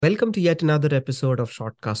Welcome to yet another episode of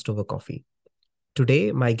Shortcast over Coffee.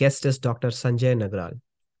 Today, my guest is Dr. Sanjay Nagral.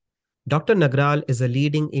 Dr. Nagral is a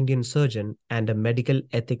leading Indian surgeon and a medical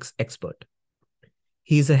ethics expert.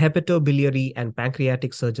 He is a hepatobiliary and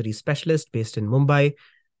pancreatic surgery specialist based in Mumbai,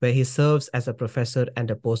 where he serves as a professor and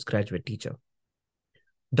a postgraduate teacher.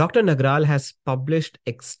 Dr. Nagral has published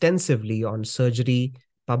extensively on surgery,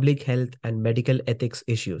 public health, and medical ethics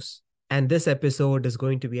issues. And this episode is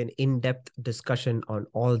going to be an in depth discussion on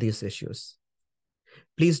all these issues.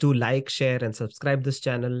 Please do like, share, and subscribe this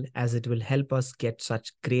channel as it will help us get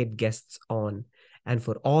such great guests on. And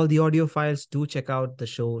for all the audio files, do check out the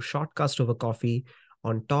show Shortcast Over Coffee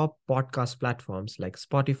on top podcast platforms like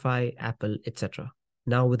Spotify, Apple, etc.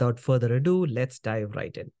 Now, without further ado, let's dive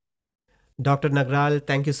right in. Dr. Nagral,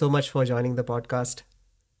 thank you so much for joining the podcast.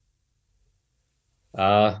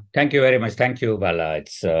 Thank you very much. Thank you, Bala.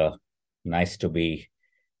 It's nice to be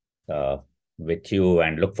with you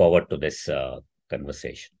and look forward to this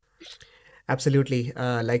conversation. Absolutely.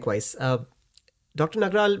 Likewise. Dr.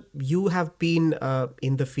 Nagral, you have been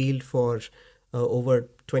in the field for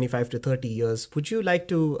over 25 to 30 years. Would you like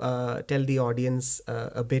to tell the audience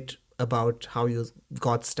a bit about how you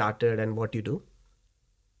got started and what you do?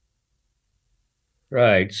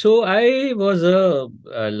 Right. So I was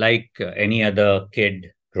like any other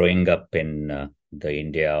kid growing up in the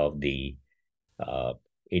India of the uh,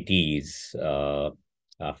 80s,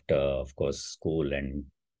 after, of course, school and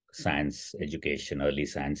science education, early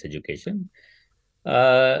science education.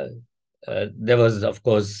 Uh, there was, of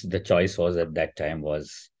course, the choice was at that time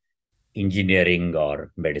was engineering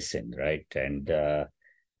or medicine, right? And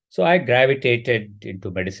so I gravitated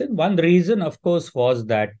into medicine. One reason, of course, was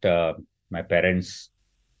that my parents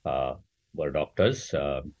uh, were doctors,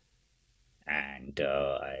 and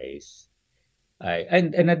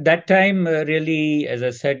and at that time, really, as I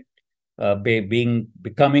said,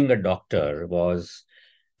 becoming a doctor was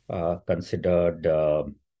considered uh,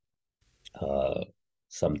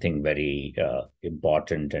 something very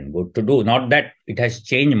important and good to do. Not that it has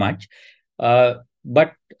changed much, but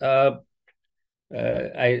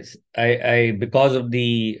because of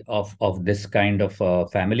this kind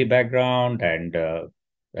of family background, and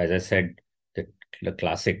as I said, the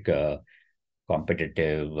classic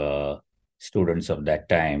competitive students of that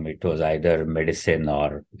time, it was either medicine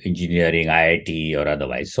or engineering, IIT or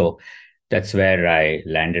otherwise. So that's where I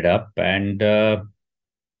landed up, and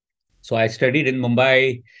so I studied in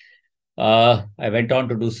Mumbai. I went on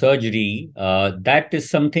to do surgery. That is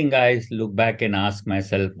something I look back and ask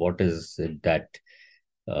myself, what is it that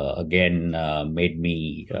again made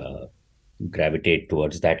me gravitate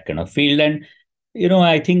towards that kind of field? And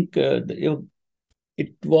I think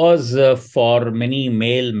it was for many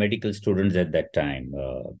male medical students at that time.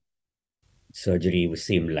 Surgery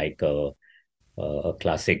seemed like a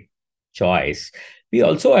classic choice. We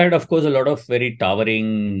also had, of course, a lot of very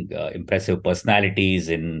towering, impressive personalities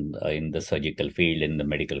in the surgical field in the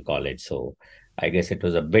medical college. So I guess it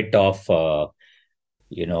was a bit of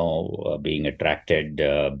being attracted,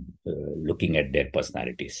 looking at their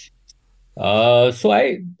personalities. So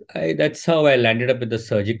that's how I landed up with the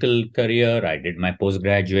surgical career. I did my post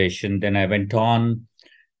graduation, then I went on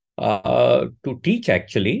to teach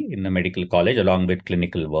actually in the medical college along with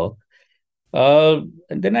clinical work. And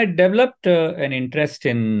then I developed an interest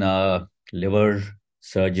in liver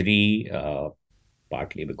surgery,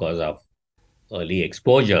 partly because of early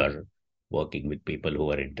exposure working with people who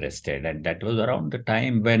were interested. And that was around the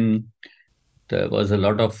time when there was a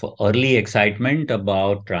lot of early excitement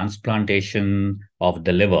about transplantation of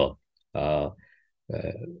the liver. Uh,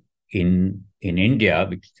 uh, in India,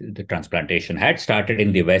 which the transplantation had started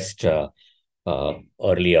in the West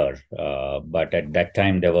earlier, but at that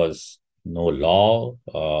time there was no law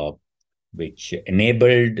which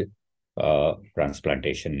enabled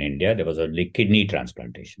transplantation in India. There was only kidney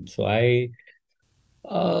transplantation. So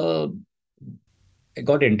uh, I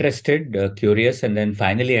got interested, curious, and then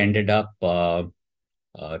finally ended up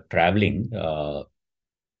traveling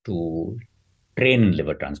to train in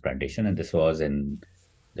liver transplantation. And this was in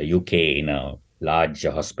the UK in a large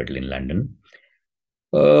hospital in London,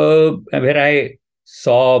 where I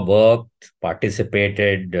saw, worked,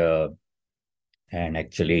 participated, and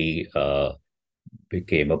actually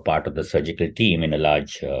became a part of the surgical team in a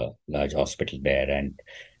large hospital there. And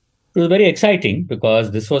it was very exciting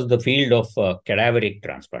because this was the field of cadaveric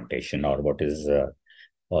transplantation, or what is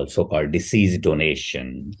also called deceased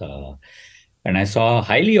donation. And I saw a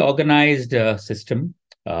highly organized system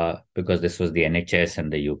because this was the NHS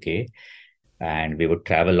and the UK. And we would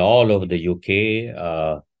travel all over the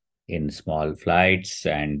UK in small flights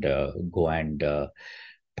and go and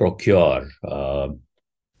procure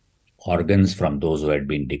organs from those who had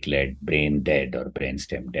been declared brain dead or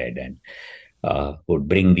brainstem dead, and would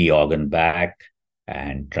bring the organ back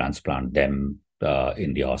and transplant them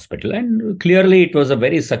in the hospital. And clearly, it was a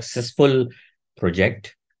very successful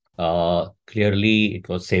project. Clearly, it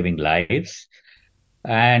was saving lives,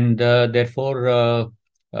 and therefore,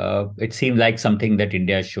 it seemed like something that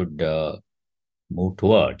India should move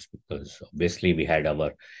towards, because obviously we had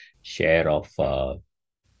our share of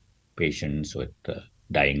patients with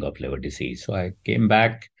dying of liver disease. So I came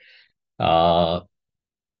back, uh,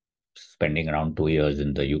 spending around 2 years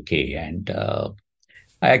in the UK, and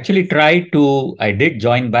I actually tried to. I did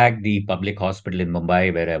join back the public hospital in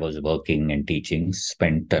Mumbai where I was working and teaching.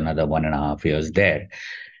 Spent another 1.5 years there,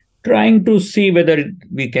 trying to see whether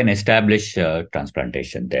we can establish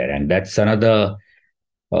transplantation there, and that's another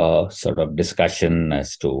sort of discussion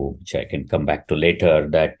as to which I can come back to later.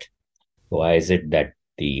 That why is it that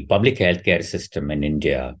the public healthcare system in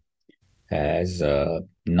India has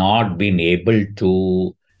not been able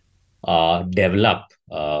to develop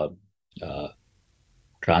uh,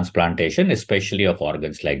 transplantation, especially of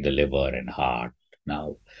organs like the liver and heart.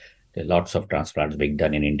 Now, there are lots of transplants being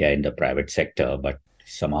done in India in the private sector, but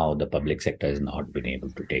somehow the public sector has not been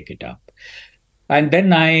able to take it up. And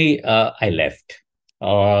then I left.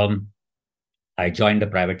 Um, I joined a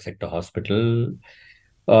private sector hospital.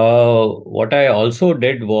 What I also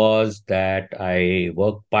did was that I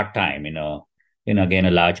worked part time in again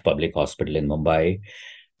a large public hospital in Mumbai.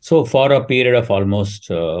 So for a period of almost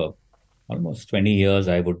 20 years,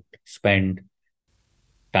 I would spend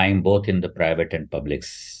time both in the private and public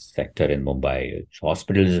sector in Mumbai.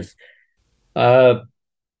 Hospitals, uh,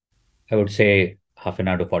 I would say half an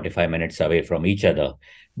hour to 45 minutes away from each other,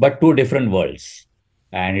 but two different worlds.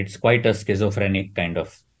 And it's quite a schizophrenic kind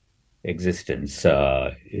of existence.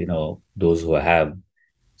 Those who have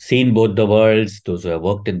seen both the worlds, those who have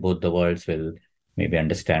worked in both the worlds will maybe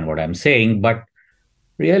understand what I'm saying. But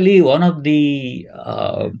really, one of the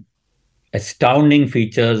astounding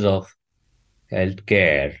features of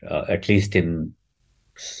healthcare, at least in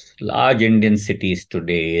large Indian cities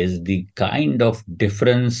today, is the kind of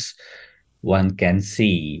difference one can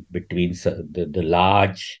see between the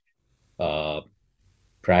large uh,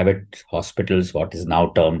 private hospitals, what is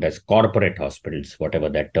now termed as corporate hospitals, whatever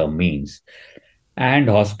that term means, and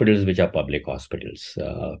hospitals which are public hospitals.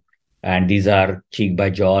 And these are cheek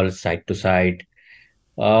by jowl, side to side.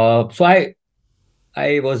 So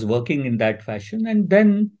I was working in that fashion, and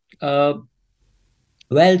then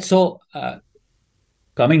well, so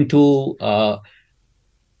coming to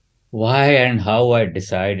why and how I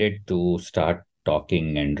decided to start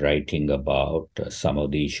talking and writing about some of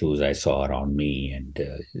the issues I saw around me, and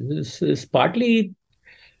this is partly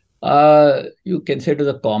you can say to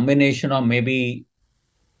the combination of maybe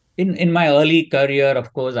in my early career,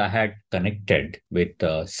 of course, I had connected with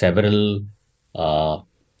several uh,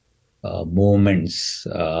 movements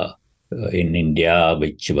in India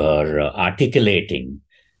which were articulating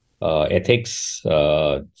ethics.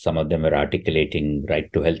 Some of them were articulating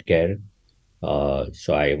right to healthcare.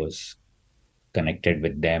 So I was connected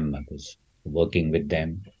with them. I was working with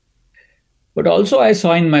them. But also, I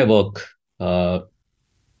saw in my work uh,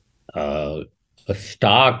 uh, a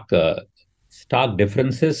stark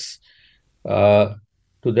differences uh,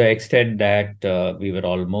 to the extent that we were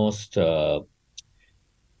almost, to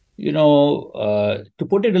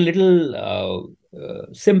put it a little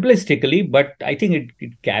simplistically, but I think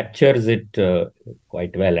it captures it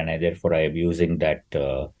quite well, and therefore I am using that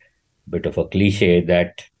bit of a cliche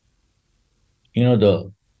that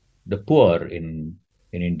the poor in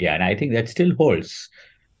India, and I think that still holds,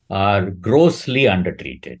 are grossly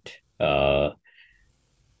undertreated.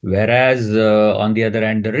 Whereas, on the other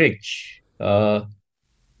hand, the rich are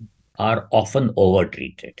often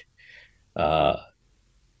overtreated. Uh,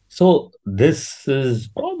 so this is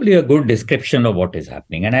probably a good description of what is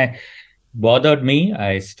happening, and I bothered me.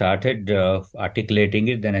 I started articulating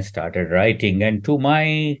it, then I started writing, and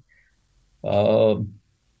uh,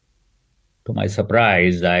 to my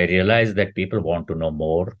surprise, I realized that people want to know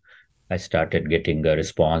more. I started getting a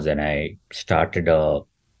response, and I started a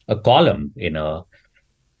column in a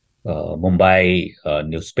Mumbai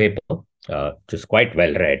newspaper, which is quite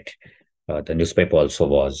well read. The newspaper also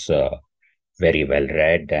was very well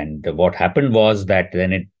read. And what happened was that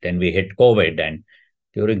then we hit COVID, and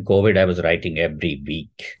during COVID, I was writing every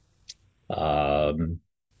week, um,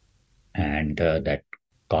 and that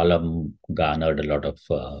column garnered a lot of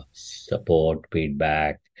support,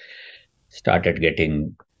 feedback. Started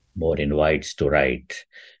getting more invites to write.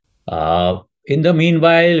 In the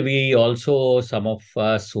meanwhile, some of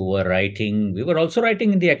us who were writing, we were also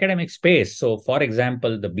writing in the academic space. So, for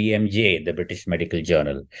example, the BMJ, the British Medical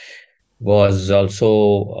Journal, was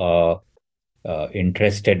also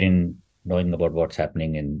interested in knowing about what's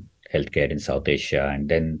happening in healthcare in South Asia. And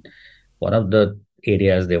then one of the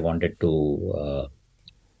areas they wanted to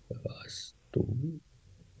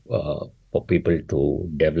for people to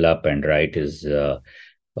develop and write is uh,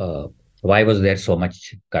 why was there so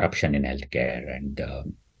much corruption in healthcare? And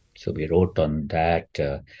so we wrote on that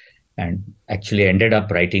and actually ended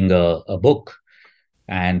up writing a book.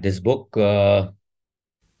 And this book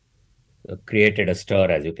created a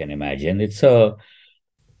stir, as you can imagine. It's a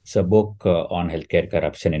book on healthcare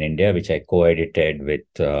corruption in India, which I co-edited with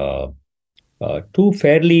two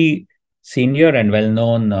fairly senior and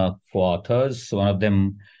well-known co-authors. One of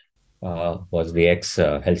them was the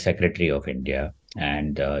ex-health secretary of India,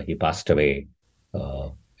 and he passed away uh,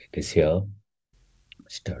 this year,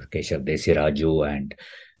 Mr. Keshav Desiraju, and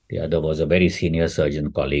the other was a very senior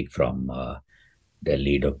surgeon colleague from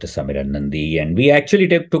Delhi, Dr. Samiran Nandi. And we actually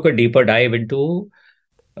took a deeper dive into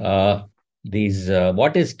uh, these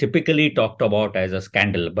what is typically talked about as a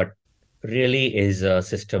scandal, but really is a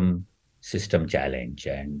system challenge.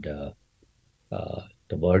 And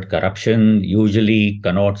the word corruption usually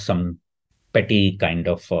connotes some petty kind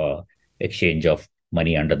of exchange of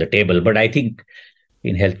money under the table, but I think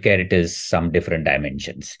in healthcare it is some different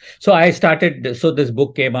dimensions. So I started. So this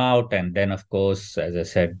book came out, and then of course, as I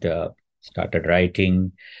said, started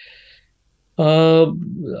writing. Uh,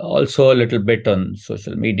 Also a little bit on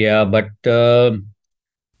social media, but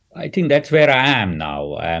I think that's where I am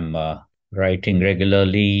now. I'm writing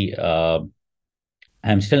regularly.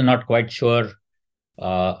 I'm still not quite sure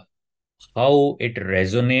uh, how it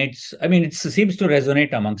resonates. I mean, it seems to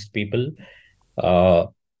resonate amongst people, uh,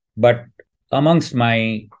 but amongst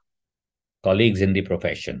my colleagues in the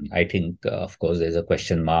profession, I think, of course, there's a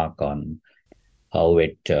question mark on how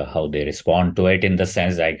they respond to it. In the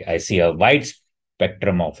sense, I see a wide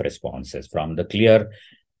spectrum of responses, from the clear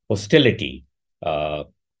hostility, uh,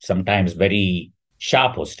 sometimes very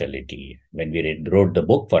sharp hostility. When we wrote the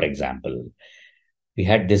book, for example, we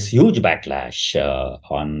had this huge backlash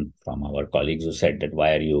on from our colleagues who said that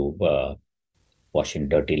why are you washing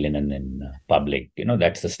dirty linen in public?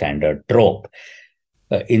 That's the standard trope.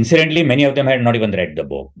 Incidentally, many of them had not even read the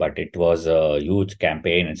book, but it was a huge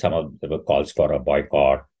campaign, and some of them were calls for a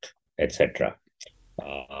boycott, etc.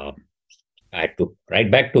 Uh, I had to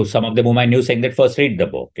write back to some of them whom I knew, saying that first read the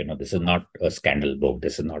book. This is not a scandal book.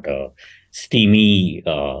 This is not a steamy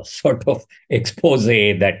sort of expose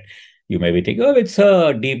that you may be thinking. Oh, it's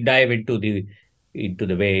a deep dive into the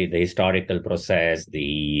way the historical process,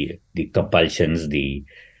 the compulsions, the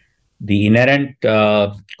inherent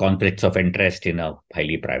conflicts of interest in a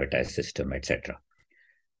highly privatized system, etc.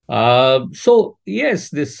 So yes,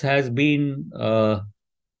 this has been a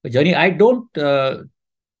journey. I don't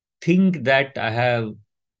think that I have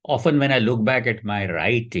often, when I look back at my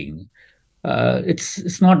writing,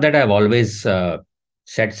 it's not that I've always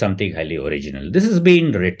said something highly original. This has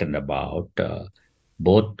been written about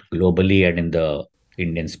both globally and in the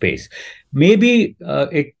Indian space. Maybe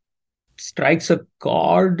it strikes a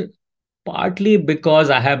chord partly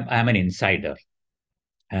because I'm an insider,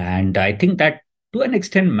 and I think that to an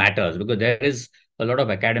extent matters because there is a lot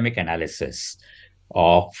of academic analysis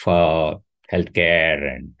of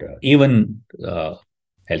healthcare and even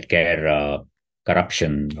healthcare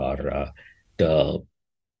corruption or the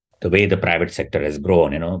the way the private sector has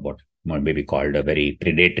grown. What may be called a very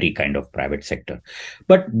predatory kind of private sector.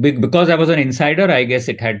 But because I was an insider, I guess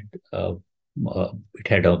uh, it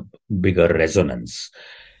had a bigger resonance.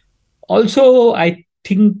 Also, I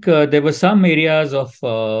think there were some areas of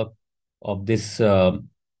this on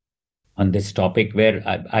this topic where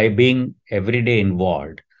I being everyday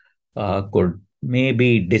involved, could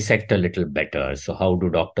maybe dissect a little better. So, how do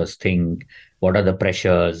doctors think? What are the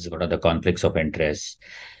pressures? What are the conflicts of interest,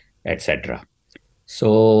 etc.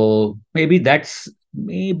 So maybe that's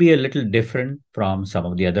maybe a little different from some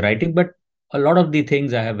of the other writing, but a lot of the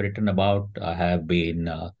things I have written about have been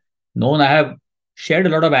known. I have shared a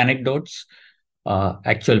lot of anecdotes,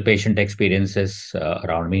 actual patient experiences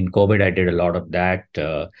around me. In COVID, I did a lot of that,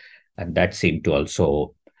 and that seemed to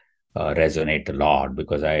also resonate a lot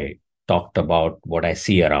because I talked about what I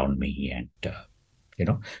see around me, and.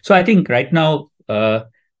 So I think right now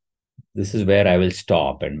this is where I will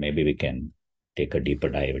stop, and maybe we can take a deeper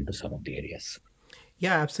dive into some of the areas.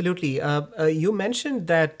 Yeah, absolutely. You mentioned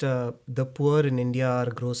that the poor in India are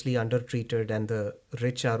grossly undertreated and the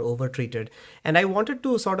rich are overtreated. And I wanted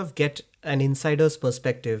to sort of get an insider's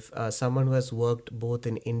perspective, someone who has worked both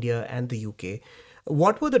in India and the UK.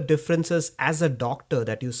 What were the differences as a doctor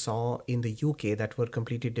that you saw in the UK that were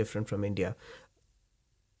completely different from India?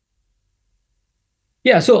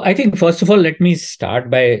 Yeah, so I think first of all, let me start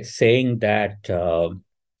by saying that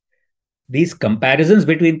these comparisons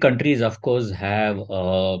between countries, of course, have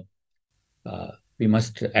we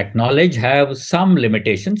must acknowledge have some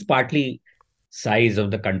limitations, partly size of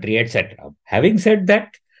the country, etc. Having said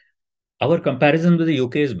that, our comparison with the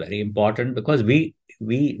UK is very important because we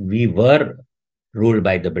were ruled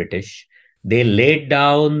by the British. They laid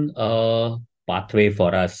down a pathway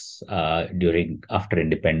for us during after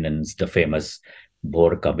independence, the famous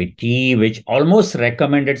Boer Committee, which almost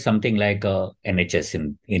recommended something like a NHS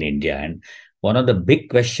in India. And one of the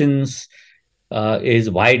big questions is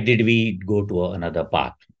why did we go to another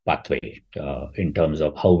pathway in terms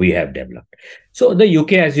of how we have developed? So the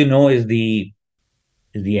UK, as you know, is the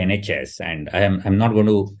NHS, and I'm not going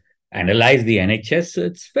to analyze the NHS.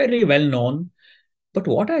 It's fairly well known. But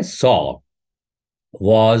what I saw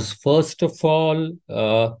was, first of all,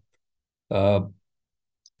 uh,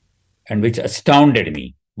 and which astounded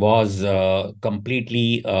me, was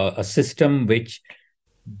completely a system which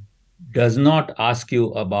does not ask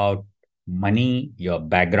you about money, your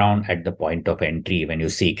background at the point of entry when you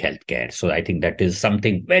seek healthcare. So I think that is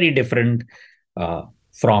something very different uh,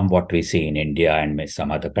 from what we see in India and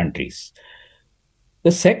some other countries.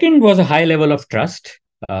 The second was a high level of trust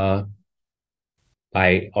by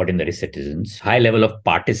ordinary citizens, high level of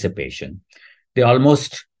participation. They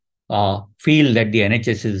almost feel that the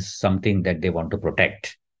NHS is something that they want to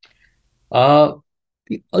protect. Uh,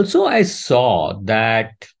 Also, I saw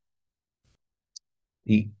that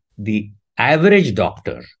the the average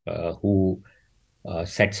doctor who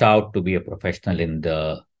sets out to be a professional in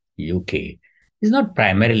the UK is not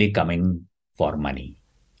primarily coming for money.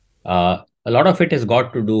 A lot of it has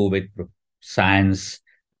got to do with science,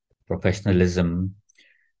 professionalism,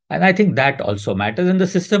 and I think that also matters. And the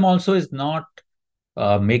system also is not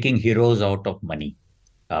making heroes out of money,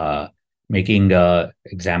 uh, making an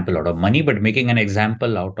example out of money, but making an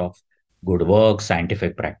example out of good work,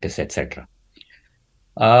 scientific practice, etc.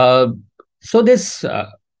 Uh, so this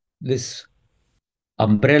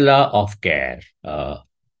umbrella of care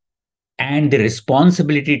and the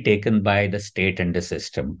responsibility taken by the state and the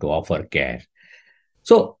system to offer care.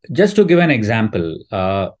 So just to give an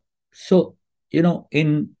example, so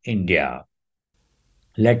in India,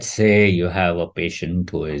 let's say you have a patient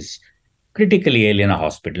who is critically ill in a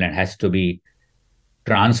hospital and has to be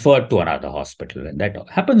transferred to another hospital. And that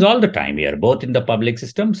happens all the time here, both in the public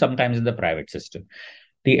system, sometimes in the private system.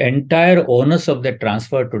 The entire onus of the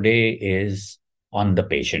transfer today is on the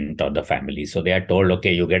patient or the family. So they are told,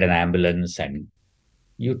 okay, you get an ambulance and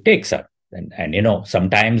you take her. And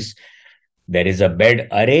sometimes there is a bed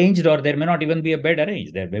arranged, or there may not even be a bed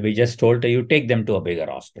arranged. There may be just told to you take them to a bigger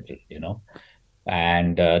hospital,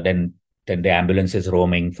 and then the ambulance is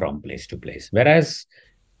roaming from place to place. Whereas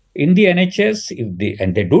in the NHS,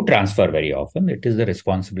 and they do transfer very often, it is the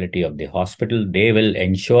responsibility of the hospital. They will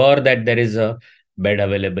ensure that there is a bed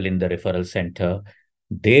available in the referral center.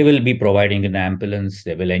 They will be providing an ambulance.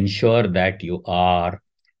 They will ensure that you are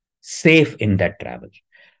safe in that travel.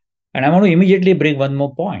 And I want to immediately bring one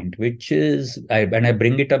more point, which is, and I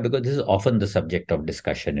bring it up because this is often the subject of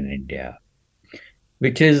discussion in India,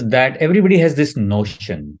 which is that everybody has this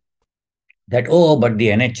notion that, oh, but the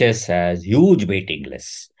NHS has huge waiting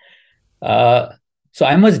lists. Uh, so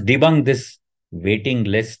I must debunk this waiting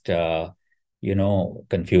list,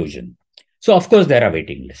 confusion. So of course there are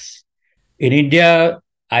waiting lists. In India,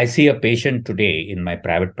 I see a patient today in my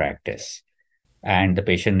private practice, and the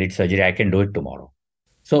patient needs surgery. I can do it tomorrow.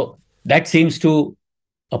 So that seems to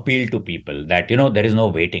appeal to people that there is no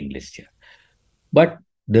waiting list here. But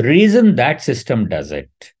the reason that system does it,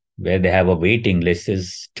 where they have a waiting list,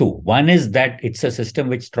 is two. One is that it's a system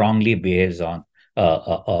which strongly behaves on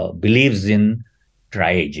believes in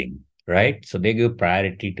triaging, right? So they give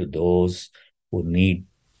priority to those who need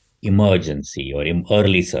emergency or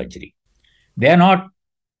early surgery. They are not.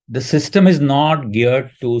 The system is not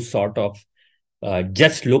geared to sort of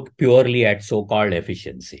just look purely at so-called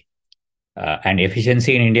efficiency. And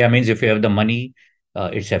efficiency in India means if you have the money,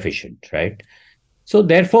 it's efficient, right? So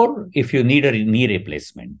therefore, if you need a knee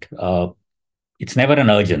replacement, it's never an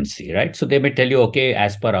urgency, right? So they may tell you, okay,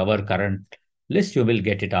 as per our current list, you will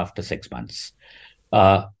get it after 6 months.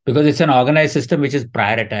 Because it's an organized system which is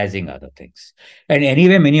prioritizing other things. And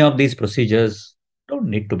anyway, many of these procedures don't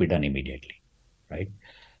need to be done immediately, right?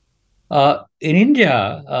 In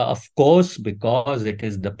India, of course, because it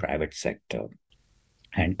is the private sector,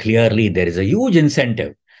 and clearly there is a huge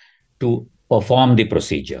incentive to perform the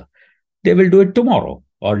procedure. They will do it tomorrow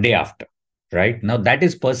or day after, right? Now, that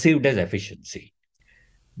is perceived as efficiency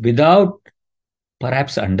without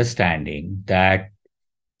perhaps understanding that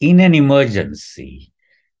in an emergency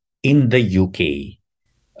in the UK,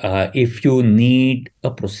 if you need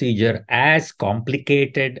a procedure as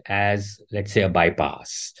complicated as, let's say, a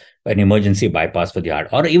bypass, an emergency bypass for the heart,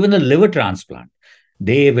 or even a liver transplant,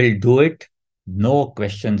 they will do it, no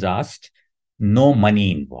questions asked, no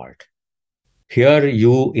money involved. Here,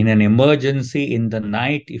 you, in an emergency in the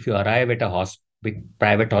night, if you arrive at a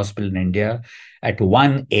private hospital in India at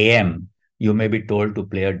 1 a.m., you may be told to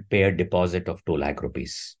pay a deposit of 2 lakh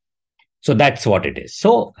rupees. So that's what it is.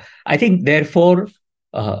 So I think, therefore,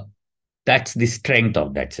 uh, that's the strength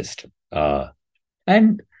of that system.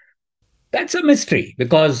 And that's a mystery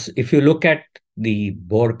because if you look at the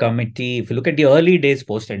board committee, if you look at the early days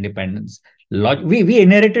post independence, we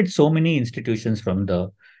inherited so many institutions from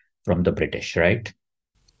the British, right?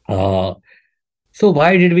 Uh, so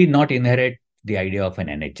why did we not inherit the idea of an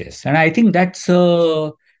NHS? And I think that's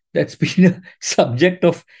been a subject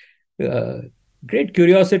of uh, great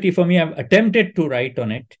curiosity for me. I've attempted to write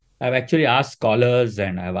on it. I've actually asked scholars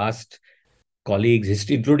and I've asked colleagues,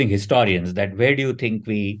 including historians, that where do you think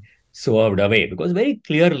we swerved away? Because very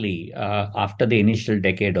clearly, after the initial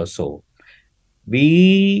decade or so,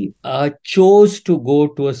 we chose to go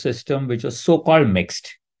to a system which was so-called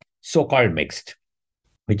mixed,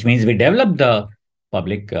 which means we developed the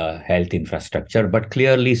public health infrastructure, but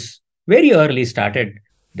clearly very early started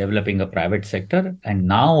developing a private sector. And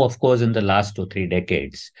now, of course, in the last 2, 3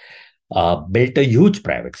 decades, built a huge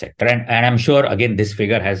private sector. And I'm sure, again, this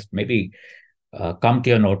figure has maybe come to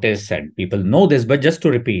your notice and people know this, but just to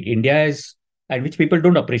repeat, India is, and which people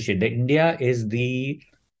don't appreciate, that India is the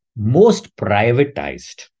most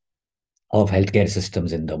privatized of healthcare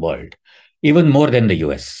systems in the world, even more than the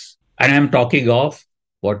US. And I'm talking of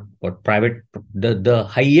what private, the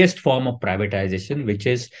highest form of privatization, which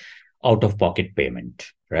is out of pocket payment,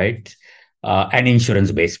 right? And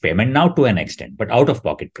insurance based payment now to an extent, but out of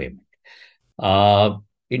pocket payment. Uh,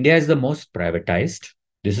 India is the most privatized.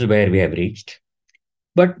 This is where we have reached.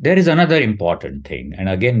 But there is another important thing. And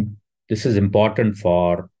again, this is important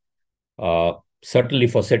for uh, certainly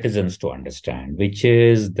for citizens to understand, which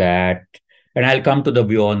is that, and I'll come to the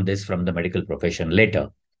view on this from the medical profession later,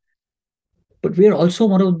 but we are also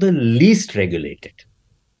one of the least regulated.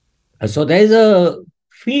 So there's a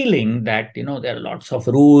feeling that, there are lots of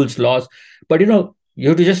rules, laws, but, you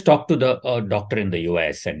have to just talk to the doctor in the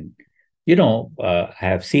US and,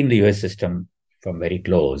 have seen the US system from very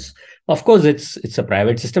close. Of course, it's a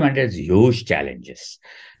private system and there's huge challenges.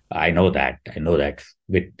 I know that. I know that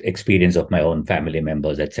with experience of my own family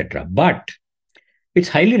members, etc. But it's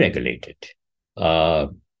highly regulated. Uh,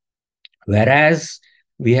 Whereas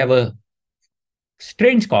we have a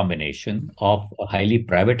strange combination of a highly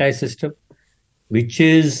privatized system, which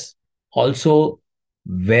is also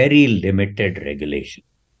very limited regulation.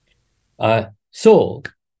 So,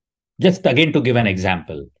 just again to give an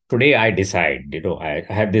example, today I decide, I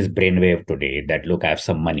have this brainwave today that, look, I have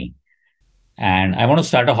some money and I want to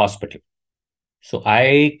start a hospital. So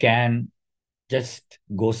I can just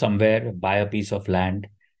go somewhere, buy a piece of land,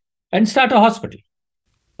 and start a hospital.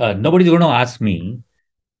 Nobody's going to ask me,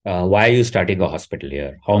 why are you starting a hospital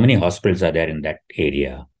here? How many hospitals are there in that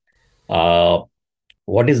area? Uh,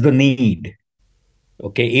 what is the need?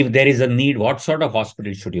 Okay, if there is a need, what sort of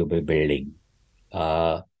hospital should you be building?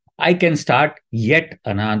 Uh, I can start yet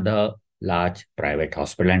another large private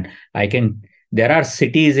hospital. And there are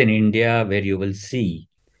cities in India where you will see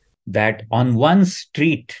that on one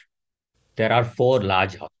street, there are 4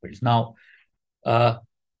 large hospitals. Now, uh,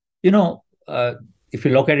 you know, uh, if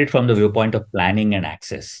you look at it from the viewpoint of planning and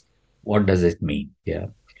access, what does it mean? Yeah.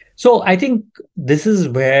 So I think this is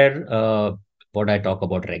where what I talk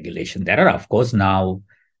about regulation. There are, of course, now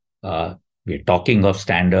we're talking of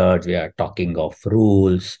standards, we are talking of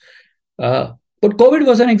rules. But COVID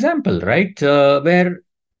was an example, right? Where,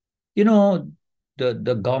 you know,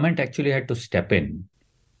 the government actually had to step in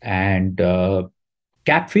and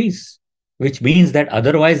cap fees, which means that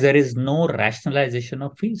otherwise there is no rationalization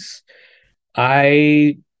of fees.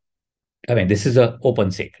 I I mean, this is an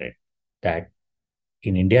open secret that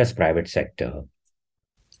in India's private sector,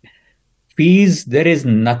 fees, there is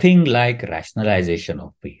nothing like rationalization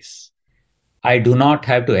of fees. I do not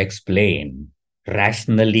have to explain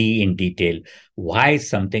rationally in detail why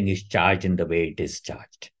something is charged in the way it is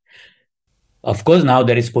charged. Of course, now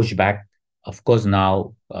there is pushback. Of course,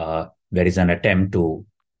 now there is an attempt to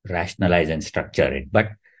rationalize and structure it. But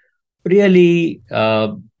really,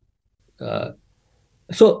 uh,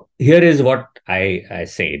 so here is what I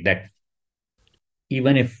say, that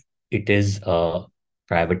even if it is a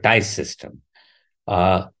privatized system,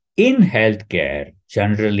 uh, in healthcare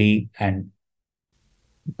generally, and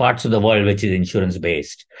parts of the world which is insurance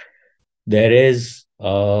based, there is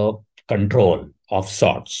a control of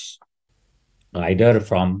sorts, either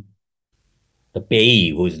from the payee,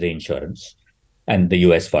 who is the insurance. And the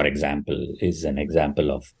US, for example, is an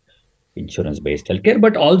example of insurance based healthcare.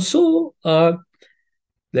 But also,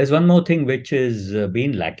 there's one more thing which is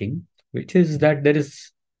been lacking, which is that there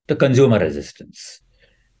is the consumer resistance.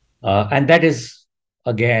 And that is,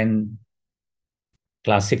 again,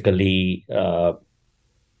 classically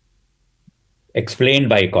explained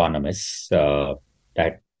by economists,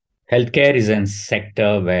 that healthcare is a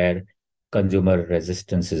sector where consumer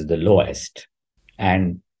resistance is the lowest.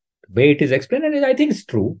 And the way it is explained, and I think it's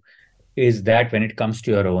true, is that when it comes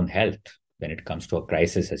to your own health, when it comes to a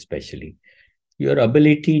crisis especially, your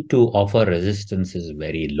ability to offer resistance is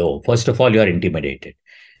very low. First of all, you are intimidated.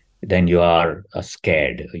 Then you are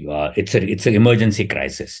scared. It's an emergency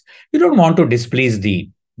crisis. You don't want to displease the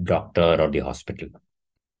doctor or the hospital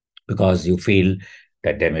because you feel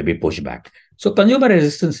that there may be pushback. So consumer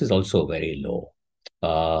resistance is also very low.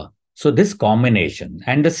 So this combination,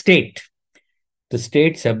 and the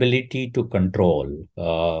state's ability to control,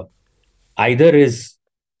 either is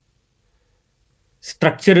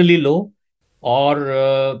structurally low,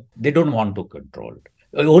 or they don't want to control.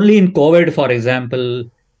 Only in COVID, for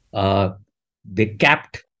example, uh, they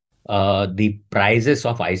capped the prices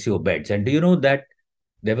of ICU beds. And do you know that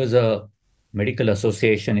there was a medical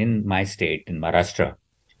association in my state, in Maharashtra,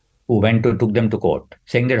 who took them to court,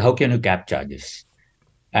 saying that how can you cap charges?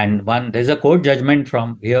 And there's a court judgment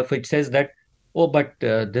from here which says that, oh, but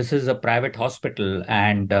this is a private hospital,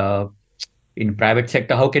 and in private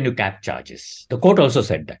sector, how can you cap charges? The court also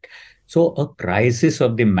said that. So a crisis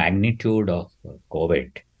of the magnitude of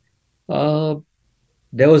COVID, uh,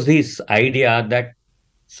 there was this idea that,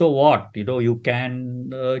 so what, you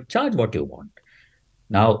can charge what you want.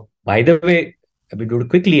 Now, by the way, we would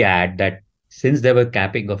quickly add that since there were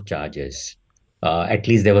capping of charges, at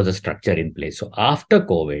least there was a structure in place. So after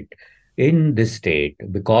COVID, in this state,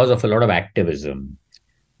 because of a lot of activism,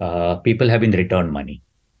 people have been returned money.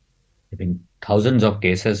 There have been thousands of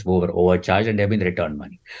cases who were overcharged and they have been returned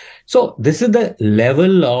money. So this is the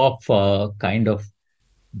level of kind of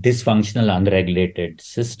dysfunctional, unregulated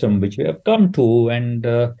system which we have come to. And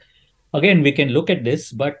again, we can look at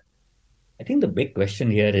this, but I think the big question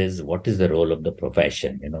here is, what is the role of the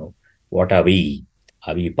profession? What are we?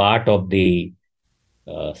 Are we part of the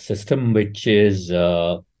system which is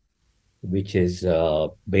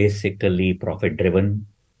basically profit driven,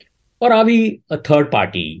 or are we a third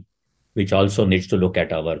party which also needs to look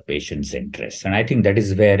at our patients' interests? And I think that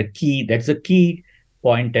is where that's the key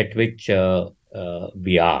point at which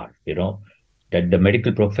we are. That the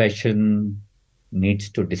medical profession needs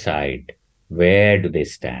to decide where do they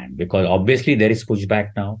stand, because obviously there is pushback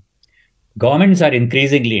now. Governments are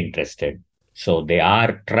increasingly interested, so they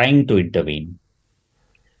are trying to intervene.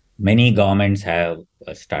 Many governments have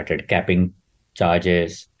started capping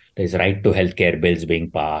charges. There's right to healthcare bills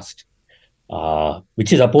being passed,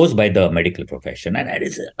 which is opposed by the medical profession. And that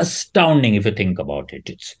is astounding if you think about it.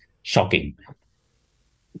 It's shocking.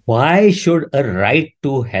 Why should a right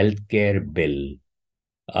to healthcare bill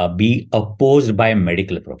be opposed by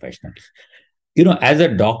medical professionals? As a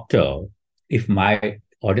doctor, if my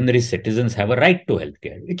ordinary citizens have a right to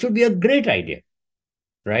healthcare, it should be a great idea,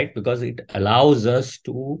 right? Because it allows us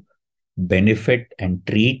to benefit and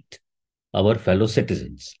treat our fellow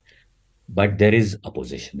citizens. But there is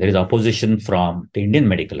opposition. There is opposition from the Indian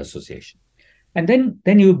Medical Association. And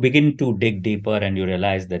then you begin to dig deeper and you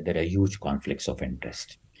realize that there are huge conflicts of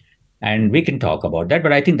interest. And we can talk about that,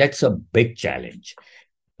 but I think that's a big challenge.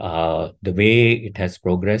 The way it has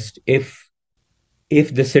progressed, if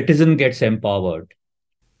the citizen gets empowered,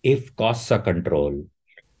 if costs are controlled,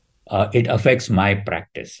 it affects my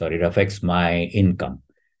practice or it affects my income.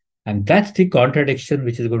 And that's the contradiction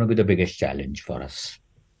which is going to be the biggest challenge for us.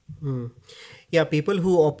 Yeah, people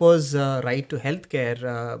who oppose right to healthcare,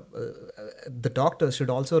 the doctors should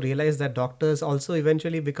also realize that doctors also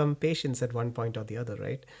eventually become patients at one point or the other,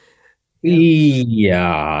 right? Yeah.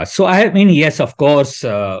 Yeah. So I mean, yes, of course,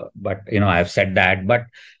 but I've said that, but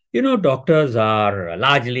doctors are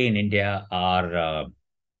largely in India are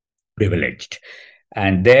privileged,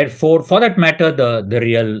 and therefore, for that matter, the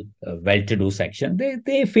real well-to-do section,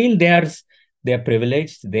 they feel they're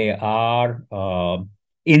privileged, they are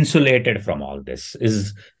insulated from all this.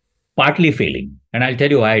 Is partly failing. And I'll tell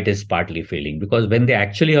you why it is partly failing, because when they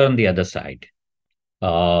actually are on the other side,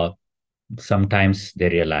 uh, sometimes they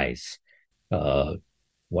realize uh,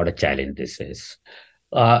 what a challenge this is.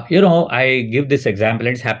 I give this example,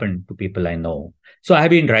 and it's happened to people I know. So I've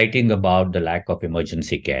been writing about the lack of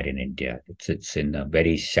emergency care in India. It's in a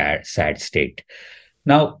very sad state.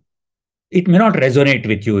 Now, it may not resonate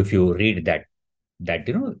with you if you read that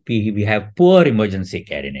we have poor emergency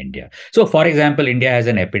care in India. So, for example, India has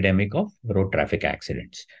an epidemic of road traffic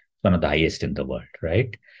accidents, one of the highest in the world,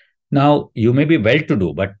 right? Now, you may be well to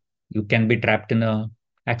do, but you can be trapped in a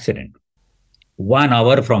accident 1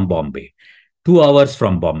 hour from Bombay, 2 hours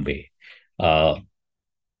from Bombay. Uh,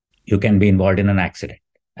 you can be involved in an accident.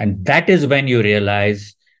 And that is when you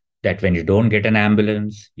realize that when you don't get an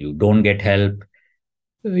ambulance, you don't get help,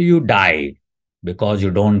 you die because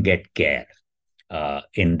you don't get care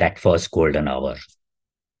in that first golden hour.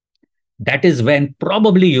 That is when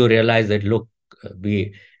probably you realize that, look,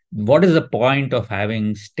 we what is the point of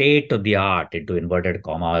having state of the art, into inverted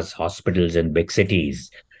commas, hospitals in big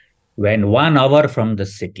cities, when 1 hour from the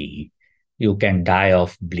city you can die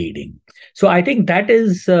of bleeding? So I think that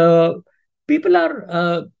is people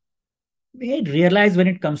are they realize when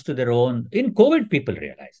it comes to their own. In COVID, people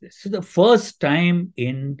realize this. So the first time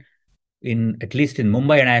in at least in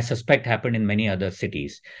Mumbai, and I suspect happened in many other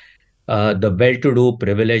cities, the well-to-do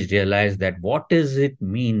privileged realize that what does it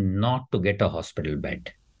mean not to get a hospital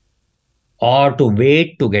bed or to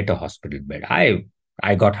wait to get a hospital bed.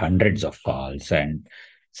 I got hundreds of calls, and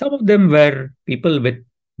some of them were people with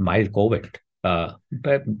mild COVID,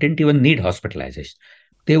 but didn't even need hospitalization.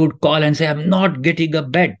 They would call and say, I'm not getting a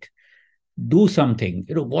bed. Do something.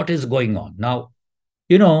 What is going on? Now,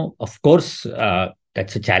 of course,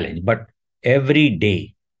 that's a challenge, but every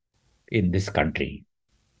day in this country,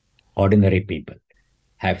 ordinary people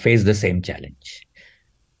have faced the same challenge,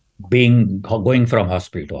 being going from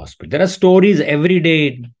hospital to hospital. There are stories every day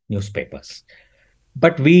in newspapers,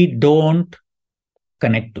 but we don't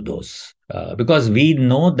connect to those because we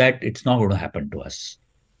know that it's not going to happen to us,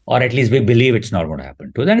 or at least we believe it's not going to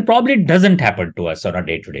happen to us, and it probably doesn't happen to us on a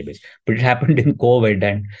day-to-day basis. But it happened in COVID,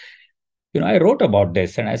 and I wrote about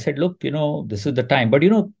this, and I said, look, this is the time. But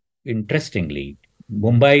interestingly,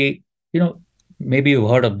 Mumbai, maybe you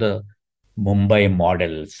heard of the Mumbai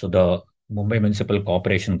model. So the Mumbai Municipal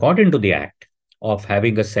Corporation got into the act of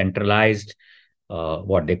having a centralized,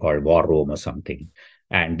 what they call war room or something,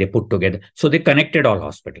 and they put together. So they connected all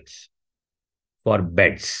hospitals for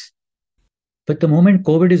beds. But the moment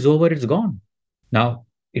COVID is over, it's gone. Now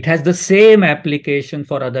it has the same application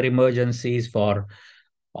for other emergencies, for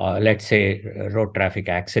let's say road traffic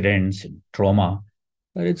accidents, trauma,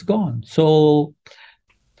 but it's gone. So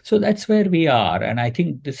that's where we are, and I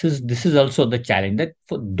think this is also the challenge, that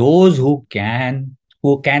for those who can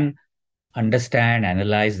understand,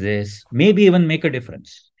 analyze this, maybe even make a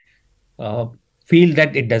difference, uh, feel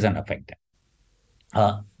that it doesn't affect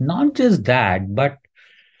them. Not just that, but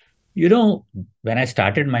you know, when I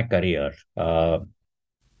started my career,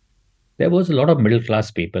 there was a lot of middle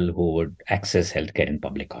class people who would access healthcare in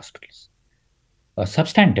public hospitals. A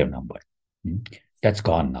substantive number. Mm. That's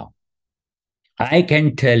gone now. I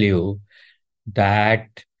can tell you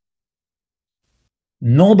that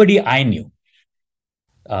nobody I knew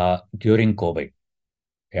during COVID,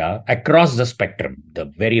 yeah, across the spectrum, the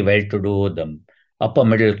very well-to-do, the upper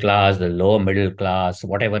middle class, the lower middle class,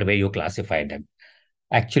 whatever way you classify them,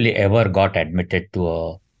 actually ever got admitted to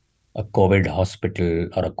a COVID hospital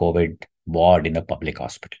or a COVID ward in a public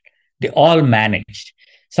hospital. They all managed.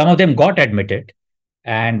 Some of them got admitted,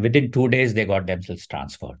 and within 2 days, they got themselves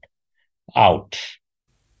transferred out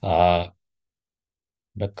uh,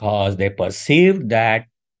 because they perceived that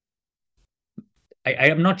I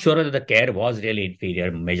am not sure whether the care was really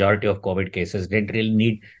inferior. Majority of COVID cases didn't really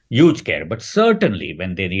need huge care, but certainly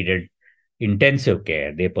when they needed intensive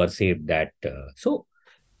care, they perceived that. So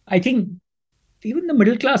I think even the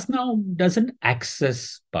middle class now doesn't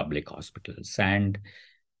access public hospitals, and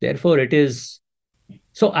therefore it is.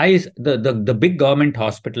 So the big government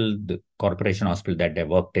hospital, the corporation hospital that I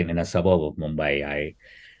worked in a suburb of Mumbai,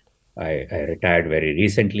 I retired very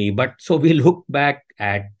recently. But so we look back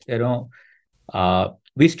at,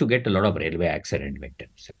 we used to get a lot of railway accident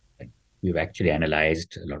victims. We've actually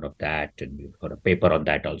analyzed a lot of that, and we've got a paper on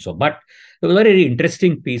that also. But there was a very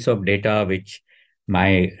interesting piece of data which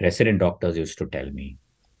my resident doctors used to tell me.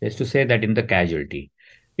 They used to say that in the casualty,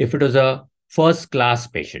 if it was a first class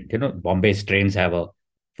patient, Bombay's trains have a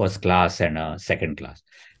first class and a second class,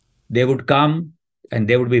 they would come and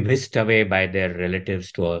they would be whisked away by their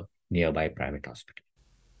relatives to a nearby private hospital.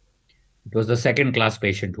 It was the second class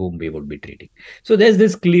patient whom we would be treating. So there's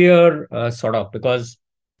this clear sort of, because,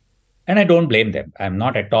 and I don't blame them. I'm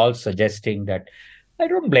not at all suggesting that. I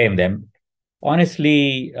don't blame them.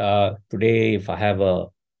 Honestly, today, if I have a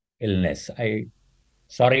illness, I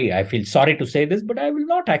feel sorry to say this, but I will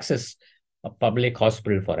not access a public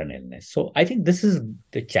hospital for an illness. So I think this is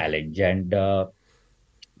the challenge. And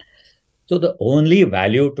so the only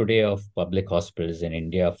value today of public hospitals in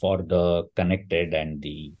India for the connected and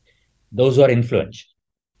the those who are influential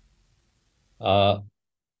uh,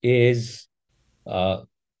 is uh,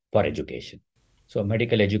 for education. So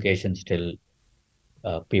medical education still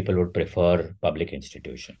people would prefer public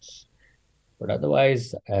institutions, but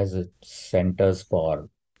otherwise, as centers for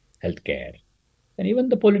healthcare and even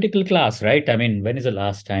the political class, right? I mean, when is the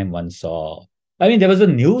last time one saw? I mean, there was a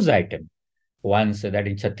news item once that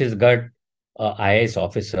in Chhattisgarh, a IAS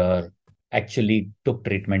officer actually took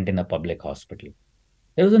treatment in a public hospital.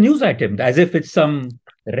 There was a news item as if it's some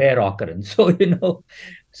rare occurrence. So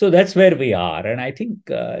so that's where we are, and I think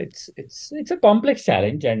it's a complex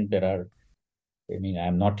challenge, and there are. I mean,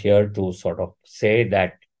 I'm not here to sort of say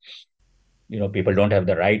that people don't have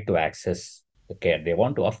the right to access the care they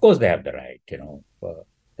want to. Of course, they have the right.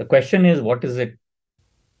 The question is, what is it?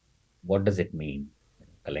 What does it mean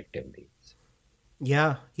collectively?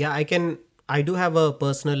 Yeah, I do have a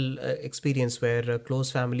personal experience where a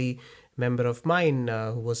close family member of mine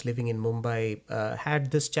who was living in Mumbai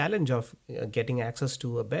had this challenge of getting access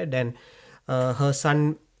to a bed, and her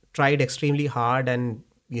son tried extremely hard, and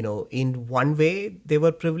in one way they were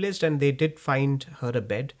privileged and they did find her a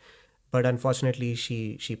bed, but unfortunately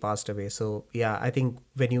she passed away. So yeah, I think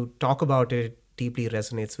when you talk about it, it deeply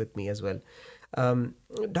resonates with me as well. um,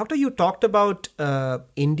 Doctor, you talked about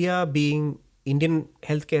Indian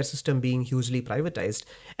healthcare system being hugely privatized,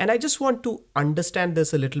 and I just want to understand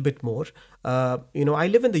this a little bit more. I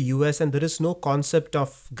live in the US, and there is no concept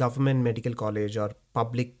of government medical college or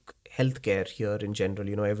public healthcare here in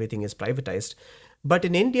general. Everything is privatized. But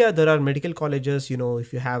in India, there are medical colleges.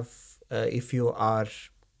 If you are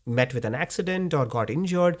met with an accident or got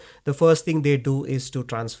injured, the first thing they do is to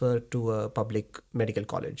transfer to a public medical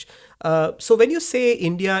college. So when you say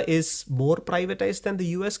India is more privatized than the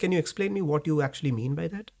US, can you explain me what you actually mean by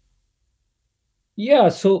that? Yeah.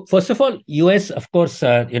 So first of all, US, of course,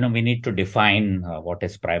 we need to define what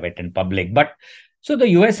is private and public. But so the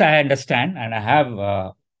US, I understand, and I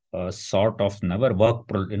have sort of never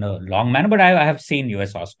worked in a long manner, but I have seen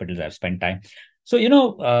US hospitals. I've spent time. So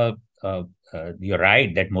you're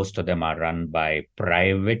right that most of them are run by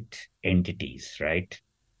private entities, right?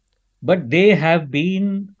 But they have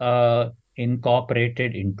been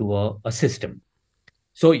incorporated into a system.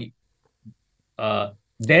 So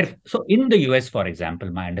so in the US, for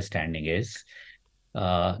example, my understanding is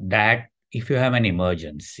that if you have an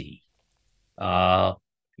emergency, uh,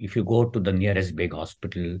 if you go to the nearest big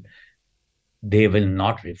hospital, they will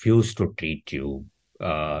not refuse to treat you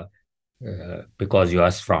because you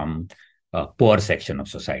are from a poor section of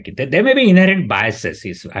society. There may be inherent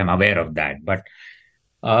biases, I'm aware of that, but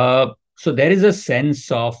so there is a sense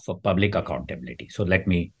of public accountability. So let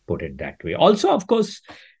me put it that way. Also, of course,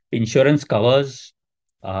 insurance covers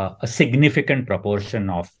a significant proportion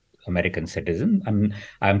of American citizens.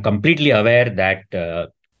 I'm completely aware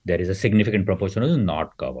that there is a significant proportion who is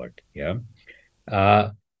not covered. Yeah. Uh,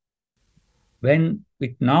 when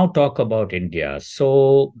we now talk about India,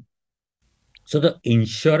 so the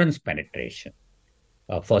insurance penetration,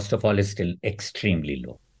 first of all, is still extremely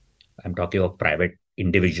low. I'm talking of private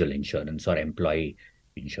individual insurance or employee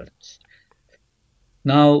insurance.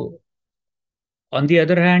 Now, on the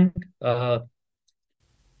other hand,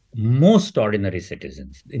 most ordinary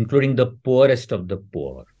citizens, including the poorest of the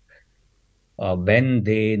poor, when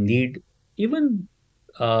they need even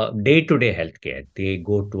day to day healthcare, they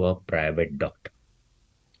go to a private doctor.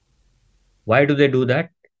 Why do they do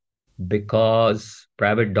that? Because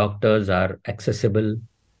private doctors are accessible.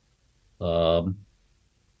 Um,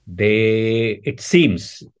 it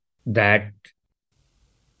seems that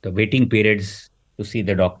the waiting periods to see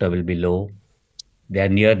the doctor will be low. They are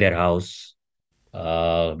near their house. They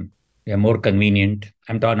are more convenient.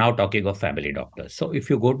 Now talking of family doctors. So if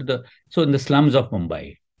you go to so in the slums of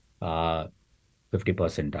Mumbai,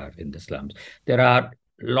 50% are in the slums. There are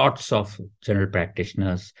lots of general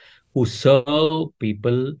practitioners who serve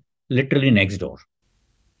people literally next door.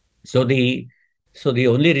 So the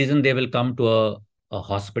only reason they will come to a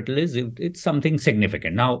hospital is if it's something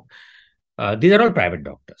significant. Now, these are all private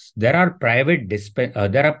doctors. There are public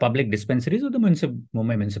dispensaries of the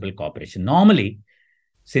Mumbai Municipal Corporation. Normally,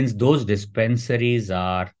 since those dispensaries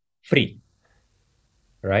are free,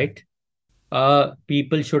 right?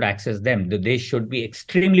 people should access them. They should be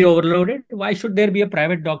extremely overloaded. Why should there be a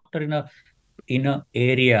private doctor in a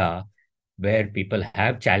area where people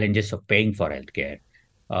have challenges of paying for healthcare,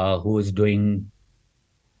 who is doing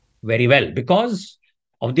very well because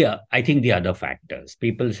of I think the other factors.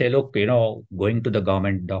 People say, look, going to the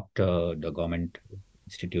government doctor, the government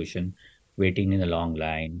institution, waiting in a long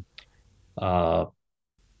line, uh,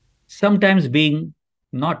 sometimes being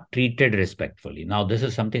not treated respectfully. Now, this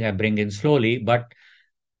is something I bring in slowly, but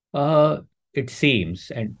uh, it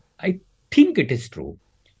seems, and I think it is true,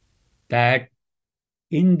 that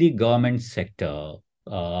in the government sector,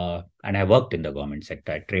 and I worked in the government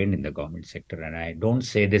sector, I trained in the government sector, and I don't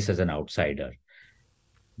say this as an outsider,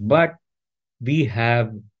 but we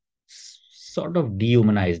have sort of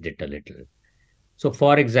dehumanized it a little. So,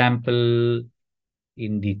 for example,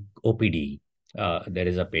 in the OPD, there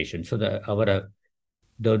is a patient. So the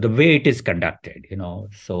way it is conducted,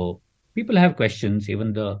 so people have questions.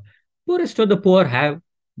 Even the poorest of the poor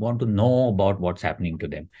want to know about what's happening to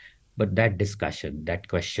them. But that discussion, that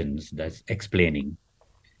questions, that explaining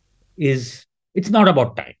is it's not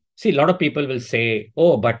about time. See, a lot of people will say,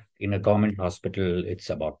 "Oh, but in a government hospital, it's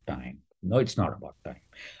about time." No, it's not about time.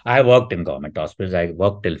 I worked in government hospitals. I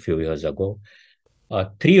worked till a few years ago.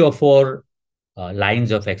 Three or four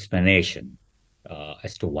lines of explanation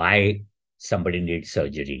as to why somebody needs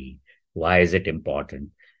surgery, why is it important,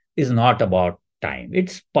 is not about time.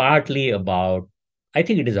 It's partly about, I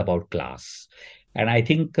think it is about class. And I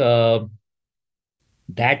think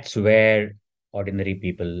that's where ordinary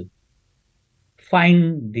people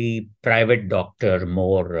find the private doctor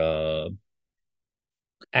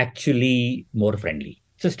actually more friendly.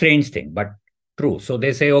 It's a strange thing, but true. So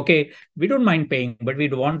they say, okay, we don't mind paying, but we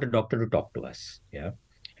want the doctor to talk to us. Yeah.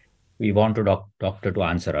 We want to doctor to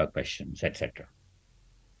answer our questions, etc.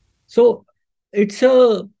 So it's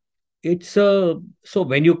a so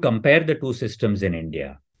when you compare the two systems in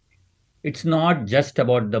India, it's not just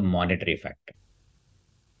about the monetary factor.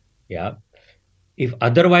 Yeah. If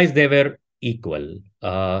otherwise they were equal,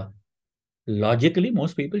 logically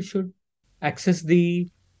most people should access the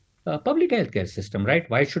public healthcare system, right?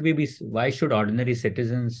 Why should ordinary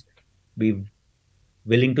citizens be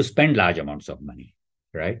willing to spend large amounts of money,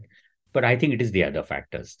 right? But I think it is the other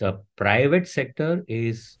factors. The private sector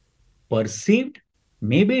is perceived,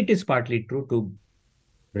 maybe it is partly true, to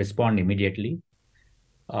respond immediately,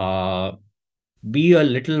 uh, be a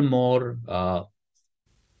little more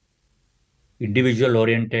individual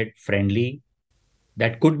oriented, friendly.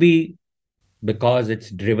 That could be because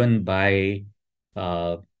it's driven by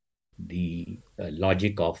uh, the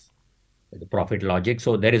logic of the profit logic.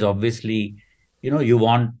 So there is obviously, you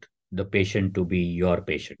want the patient to be your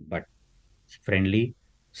patient, but friendly,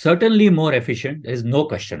 certainly more efficient. There's no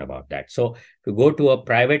question about that. So if you go to a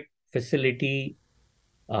private facility,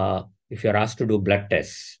 if you're asked to do blood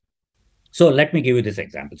tests, so let me give you this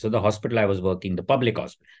example. So the hospital I was working, the public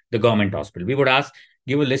hospital, the government hospital, we would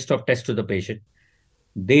give a list of tests to the patient.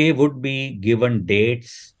 They would be given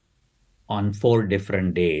dates on 4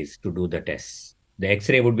 different days to do the tests. The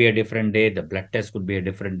X-ray would be a different day. The blood test would be a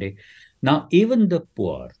different day. Now, even the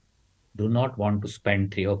poor do not want to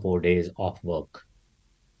spend 3 or 4 days off work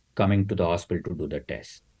coming to the hospital to do the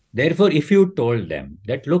test. Therefore, if you told them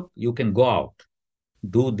that, look, you can go out,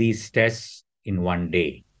 do these tests in one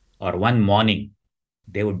day or one morning,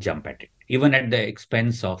 they would jump at it, even at the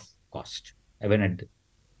expense of cost, even at the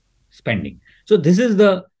spending.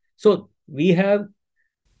 So we have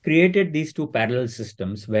created these two parallel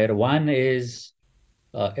systems where one is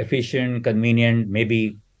efficient, convenient,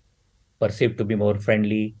 maybe perceived to be more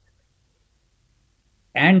friendly,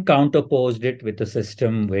 and counterposed it with a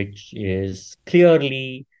system which is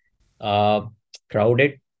clearly uh,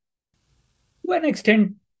 crowded, to an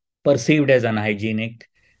extent perceived as unhygienic,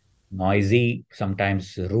 noisy,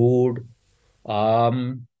 sometimes rude,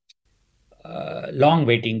 um, long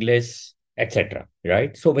waiting lists, etc.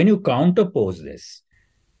 Right? So when you counterpose this,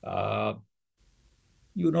 uh,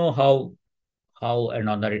 you know how an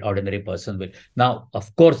ordinary person will. Now,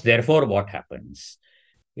 of course, therefore, what happens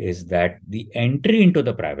is that the entry into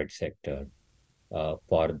the private sector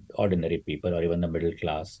for ordinary people or even the middle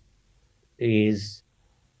class is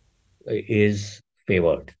is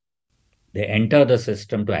favored. They enter the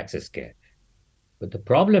system to access care. But the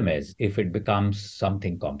problem is if it becomes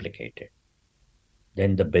something complicated,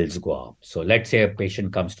 then the bills go up. So let's say a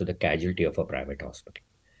patient comes to the casualty of a private hospital.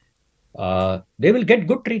 They will get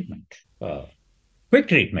good treatment, quick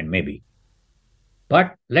treatment maybe.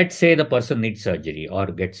 But let's say the person needs surgery or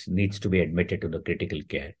needs to be admitted to the critical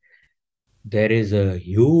care. There is a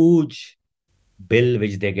huge bill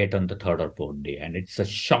which they get on the third or fourth day, and it's a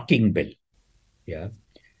shocking bill. Yeah.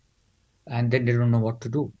 And then they don't know what to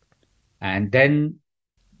do. And then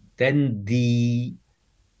the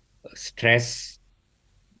stress,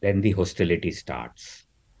 then the hostility starts.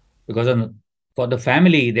 Because for the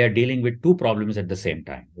family, they are dealing with two problems at the same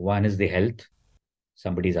time. One is the health,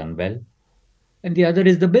 somebody's unwell, and the other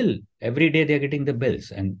is the bill. Every day they are getting the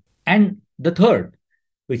bills. And the third,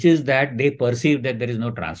 which is that they perceive that there is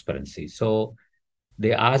no transparency. So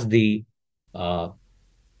they ask the uh,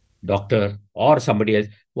 doctor or somebody else,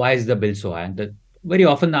 why is the bill so high? And very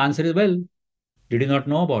often the answer is, well, did you not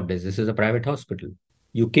know about this? This is a private hospital.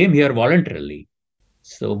 You came here voluntarily.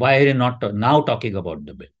 So why are you not now talking about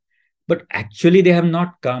the bill? But actually, they have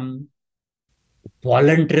not come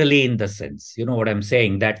voluntarily in the sense, you know what I'm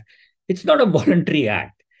saying, that it's not a voluntary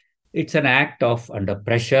act. It's an act of under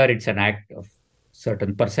pressure. It's an act of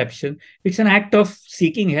certain perception. It's an act of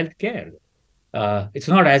seeking health care. It's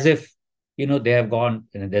not as if, they have gone,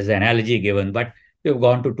 there's an analogy given, but they've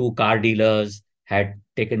gone to two car dealers, had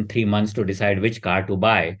taken 3 months to decide which car to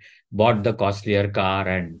buy, bought the costlier car,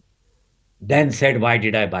 and then said, why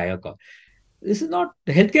did I buy a car? This is not,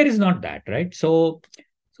 healthcare is not that, right? So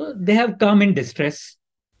they have come in distress,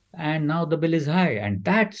 and now the bill is high. And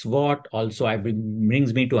that's what also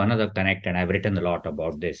brings me to another connect, and I've written a lot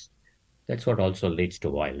about this. That's what also leads to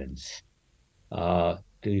violence.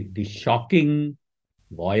 The shocking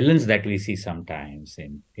violence that we see sometimes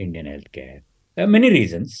in Indian healthcare. There are many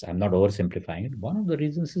reasons. I'm not oversimplifying it. One of the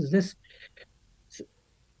reasons is this: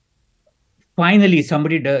 finally,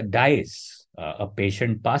 somebody dies, a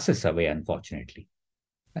patient passes away, unfortunately,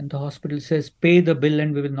 and the hospital says, "Pay the bill,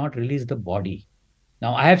 and we will not release the body."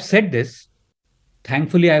 Now, I have said this.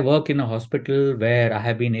 Thankfully, I work in a hospital where I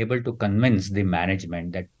have been able to convince the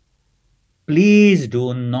management that please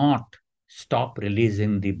do not stop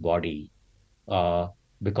releasing the body uh,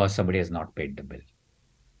 because somebody has not paid the bill.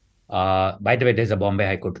 By the way, there's a Bombay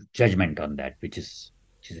High Court judgment on that, which is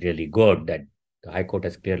really good. That the High Court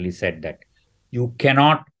has clearly said that you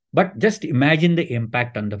cannot. But just imagine the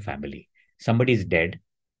impact on the family. Somebody is dead.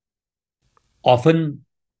 Often,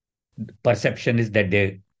 the perception is that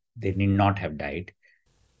they need not have died.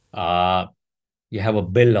 Uh, you have a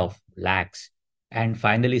bill of lakhs, and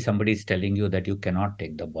finally somebody is telling you that you cannot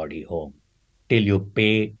take the body home till you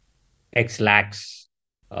pay X lakhs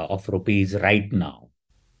of rupees right now.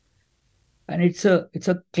 And it's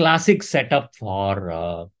a classic setup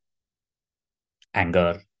for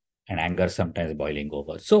anger, and anger sometimes boiling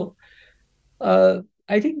over. So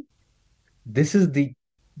I think this is the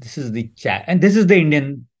chat, and this is the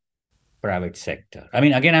Indian private sector. I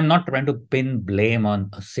mean, again, I'm not trying to pin blame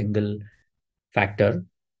on a single factor,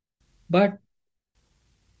 but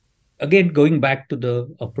again, going back to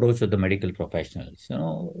the approach of the medical professionals,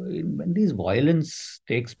 when these violence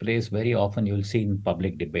takes place, very often you'll see in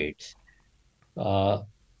public debates uh,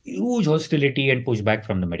 huge hostility and pushback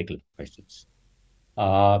from the medical professionals.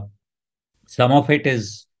 Uh, some of it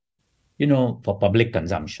is, for public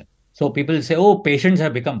consumption. So people say, oh, patients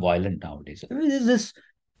have become violent nowadays. There's this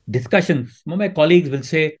discussion. Some of my colleagues will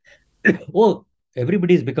say, oh,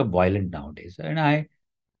 everybody's become violent nowadays. And I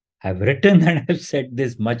have written and I've said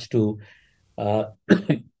this uh,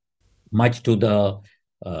 much to the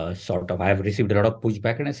sort of, I have received a lot of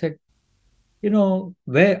pushback, and I said,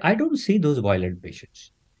 where I don't see those violent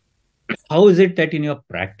patients. How is it that in your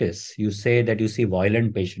practice you say that you see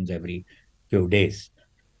violent patients every few days?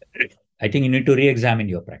 I think you need to re-examine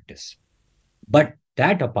your practice. But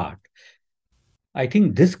that apart, I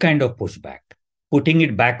think this kind of pushback, putting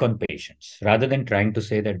it back on patients rather than trying to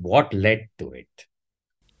say that what led to it,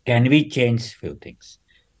 can we change few things?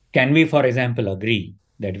 Can we, for example, agree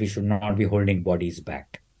that we should not be holding bodies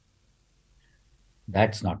back?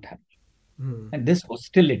 That's not happening. Hmm. And this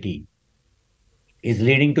hostility is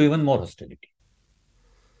leading to even more hostility.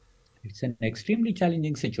 It's an extremely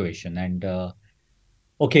challenging situation. And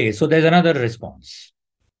okay, so there's another response.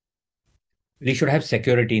 We should have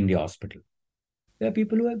security in the hospital. There are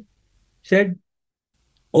people who have said,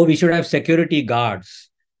 oh, we should have security guards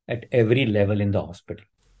at every level in the hospital,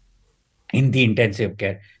 in the intensive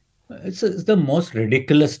care. It's the most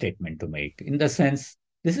ridiculous statement to make, in the sense,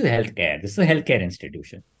 this is healthcare. This is a healthcare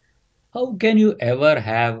institution. How can you ever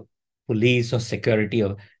have police or security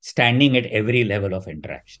or standing at every level of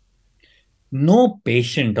interaction? No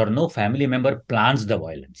patient or no family member plans the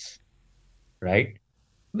violence, right?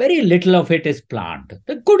 Very little of it is planned.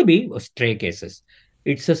 There could be stray cases.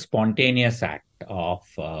 It's a spontaneous act of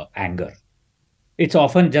anger. It's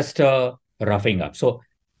often just a roughing up. So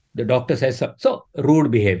the doctor says, so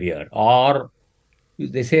rude behavior, or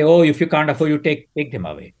they say, oh, if you can't afford, you take them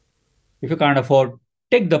away. If you can't afford,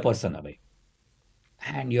 take the person away.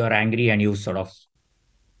 and you're angry and you sort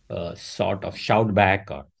of shout back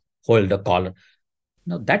or hold the collar.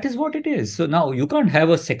 No, that is what it is. So now you can't have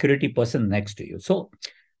a security person next to you. So,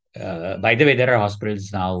 by the way, there are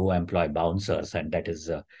hospitals now who employ bouncers, and that is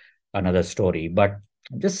another story. But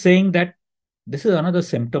I'm just saying that this is another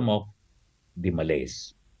symptom of the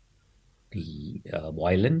malaise, the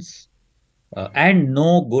violence, and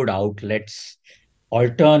no good outlets,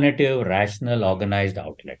 alternative, rational, organized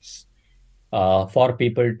outlets for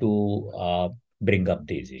people to bring up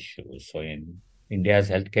these issues. So, in India's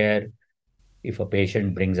healthcare, if a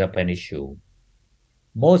patient brings up an issue,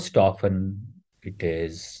 most often it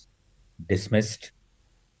is dismissed,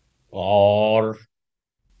 or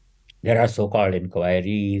there are so called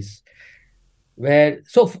inquiries where,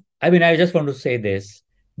 I mean, I just want to say this,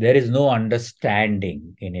 there is no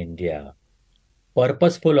understanding in India,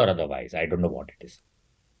 purposeful or otherwise, I don't know what it is,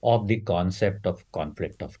 of the concept of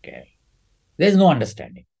conflict of care. There's no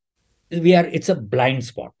understanding. It's a blind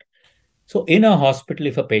spot. So, in a hospital,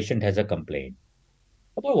 if a patient has a complaint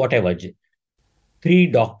about whatever, three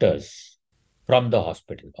doctors from the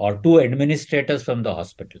hospital or two administrators from the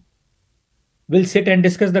hospital will sit and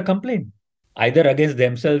discuss the complaint, either against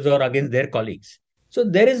themselves or against their colleagues. So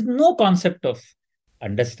there is no concept of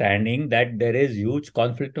understanding that there is huge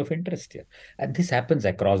conflict of interest here. And this happens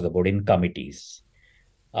across the board in committees.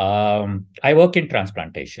 I work in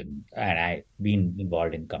transplantation and I've been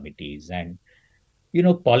involved in committees and,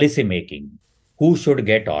 policy making. Who should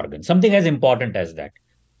get organs? Something as important as that.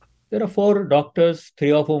 There are four doctors,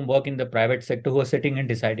 three of whom work in the private sector, who are sitting and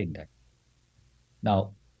deciding that.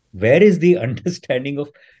 Now, where is the understanding of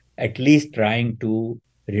at least trying to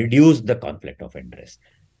reduce the conflict of interest?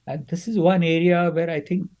 And this is one area where I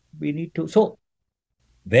think we need to. So,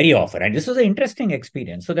 very often, and this was an interesting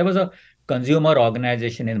experience. So, there was a consumer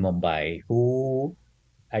organization in Mumbai who,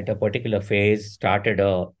 at a particular phase, started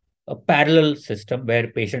a parallel system where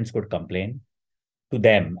patients could complain to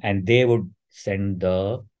them and they would send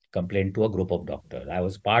the complaint to a group of doctors. I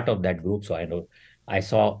was part of that group, so I know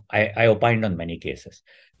I opined on many cases.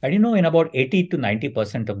 And in about 80 to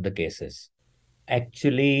 90% of the cases,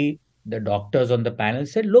 actually the doctors on the panel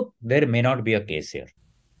said, look, there may not be a case here.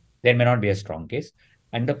 There may not be a strong case.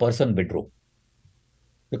 And the person withdrew.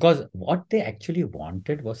 Because what they actually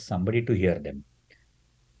wanted was somebody to hear them,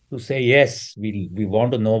 to say, yes, we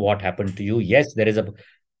want to know what happened to you. Yes, there is a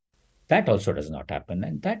that also does not happen,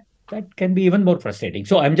 and that can be even more frustrating.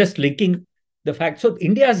 So I'm just linking the fact. So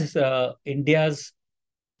India's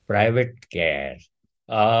private care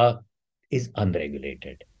uh, is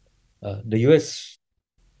unregulated. The US,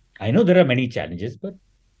 I know there are many challenges, but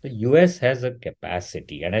the US has a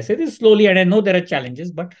capacity, and I say this slowly, and I know there are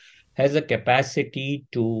challenges, but has a capacity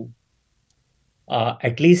to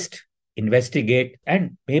at least investigate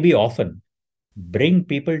and maybe often bring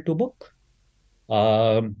people to book.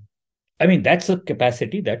 Um, I mean, that's a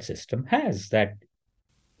capacity that system has. That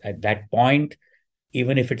at that point,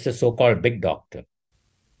 even if it's a so-called big doctor,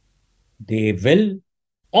 they will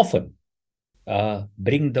often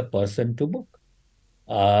bring the person to book.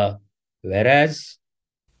 Uh, Whereas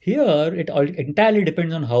here, it all entirely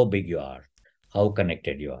depends on how big you are, how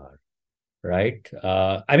connected you are, right?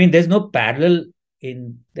 I mean, there's no parallel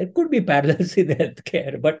there could be parallels in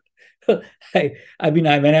healthcare, but when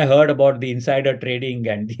I heard about the insider trading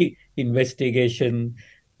and the investigation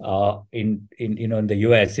in the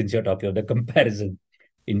US, since you're talking of the comparison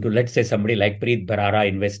into, let's say, somebody like Preet Bharara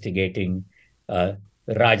investigating uh,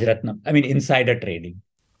 Raj Ratnam, I mean, insider trading.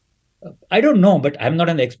 I don't know, but I'm not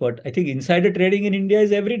an expert. I think insider trading in India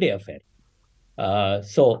is everyday affair.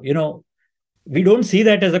 So, we don't see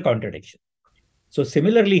that as a contradiction. So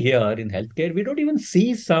similarly here in healthcare, we don't even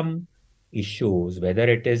see some issues, whether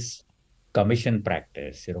it is commission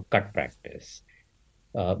practice, cut practice.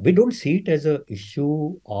 We don't see it as a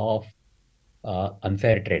issue of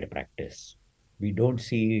unfair trade practice. We don't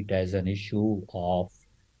see it as an issue of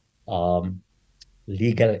um,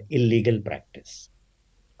 illegal practice,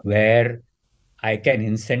 where I can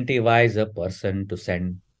incentivize a person to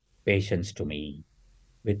send patients to me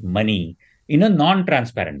with money in a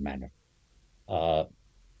non-transparent manner. Uh,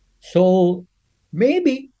 So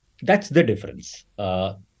maybe that's the difference.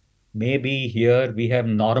 Maybe here we have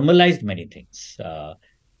normalized many things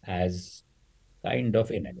as kind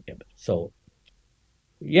of inevitable. So,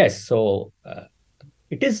 yes, so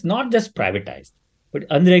it is not just privatized, but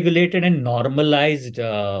unregulated and normalized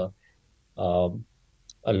um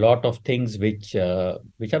a lot of things which are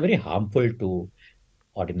very harmful to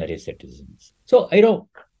ordinary citizens. So,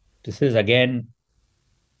 this is again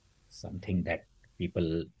something that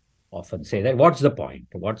people often say, that what's the point?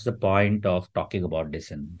 What's the point of talking about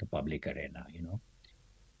this in the public arena?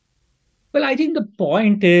 Well, I think the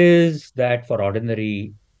point is that for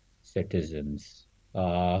ordinary citizens,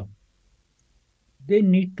 uh, they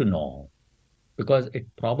need to know because it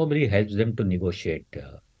probably helps them to negotiate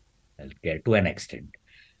healthcare to an extent.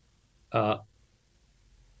 Uh,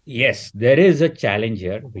 yes, there is a challenge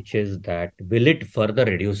here, which is that will it further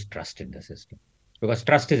reduce trust in the system? Because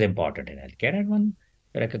trust is important in healthcare, and one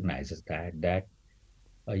recognizes that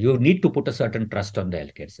you need to put a certain trust on the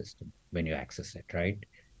healthcare system when you access it, right?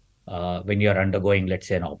 When you're undergoing, let's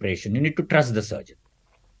say, an operation, you need to trust the surgeon.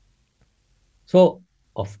 So,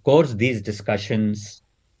 of course, these discussions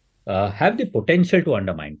have the potential to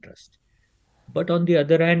undermine trust. But on the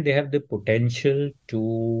other hand, they have the potential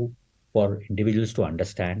to for individuals to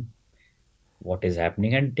understand what is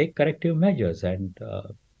happening and take corrective measures. And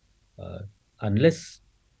uh, unless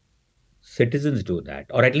citizens do that,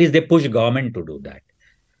 or at least they push government to do that,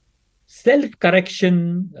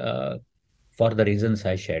 self-correction, for the reasons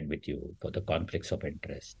I shared with you, for the conflicts of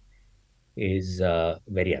interest, is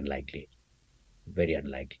very unlikely. Very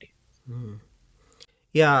unlikely.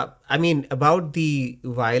 Yeah, I mean about the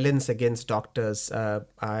violence against doctors.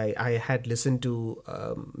 I had listened to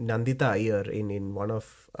Nandita Iyer in one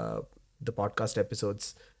of the podcast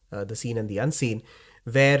episodes, The Seen and the Unseen,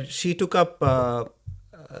 where she took up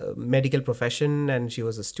medical profession and she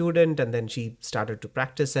was a student and then she started to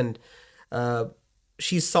practice and uh,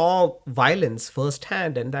 she saw violence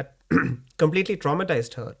firsthand and that completely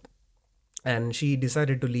traumatized her and she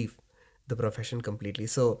decided to leave the profession completely.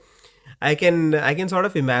 So I can sort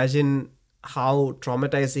of imagine how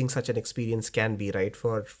traumatizing such an experience can be, right,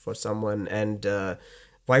 for someone, and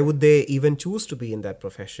why would they even choose to be in that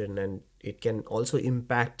profession, and it can also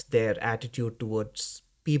impact their attitude towards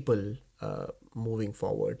people moving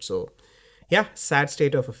forward. So yeah, sad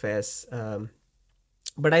state of affairs.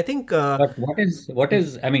 But I think But what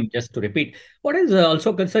is, I mean, just to repeat, what is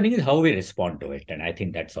also concerning is how we respond to it. And I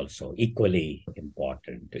think that's also equally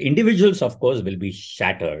important. Individuals, of course, will be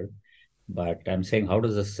shattered, but I'm saying how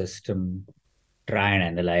does the system try and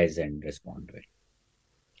analyze and respond to it?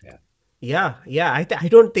 Yeah. yeah, I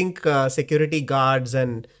don't think security guards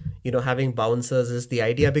and having bouncers is the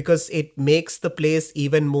idea because it makes the place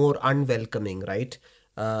even more unwelcoming, right?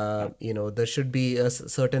 Yeah. There should be a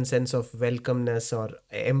certain sense of welcomeness or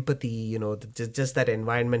empathy. Just that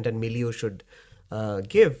environment and milieu should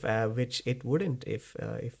give, which it wouldn't if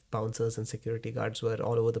bouncers and security guards were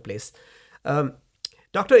all over the place. Um,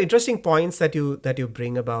 Doctor, interesting points that you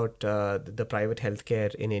bring about the private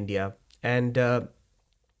healthcare in India, and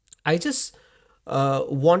I just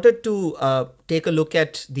wanted to take a look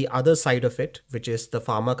at the other side of it, which is the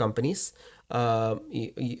pharma companies.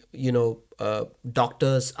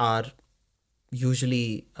 Doctors are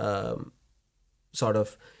usually sort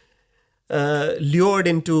of lured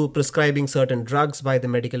into prescribing certain drugs by the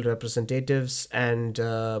medical representatives, and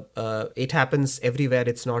it happens everywhere.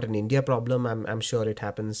 It's not an India problem. I'm sure it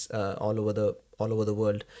happens all over the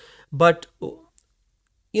world. But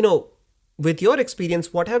you know, with your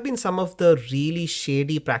experience, what have been some of the really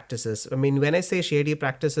shady practices? I mean, when I say shady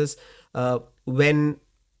practices, when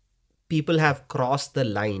people have crossed the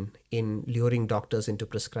line in luring doctors into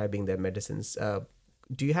prescribing their medicines,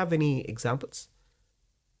 do you have any examples?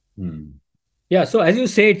 Hmm. Yeah. So as you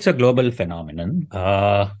say, it's a global phenomenon.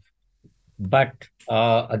 But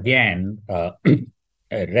again,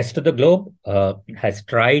 rest of the globe has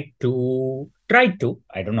tried to,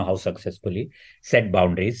 I don't know how successfully, set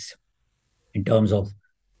boundaries in terms of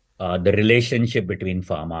the relationship between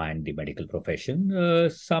pharma and the medical profession.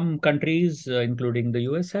 Some countries, including the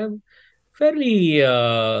US, have fairly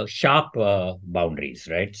sharp boundaries,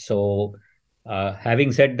 right? So,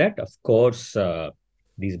 having said that, of course,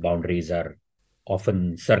 these boundaries are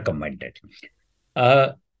often circumvented.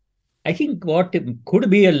 Uh, I think what could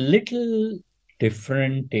be a little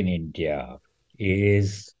different in India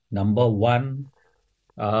is number one,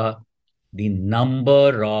 uh, the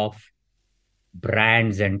number of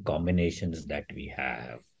brands and combinations that we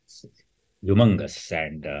have. It's humongous.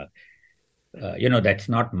 And, that's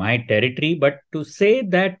not my territory, but to say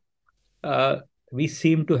that uh, we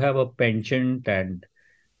seem to have a penchant and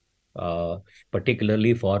uh,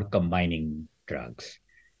 particularly for combining drugs.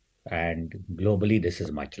 And globally, this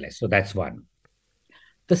is much less. So that's one.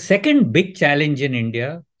 The second big challenge in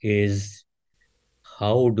India is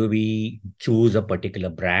how do we choose a particular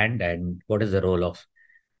brand and what is the role of,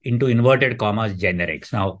 into inverted commas,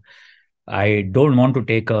 generics. Now, I don't want to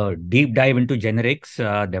take a deep dive into generics.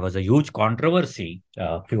 There was a huge controversy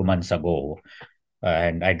a few months ago,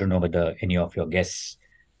 and I don't know whether any of your guests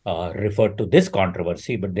referred to this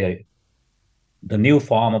controversy, but the new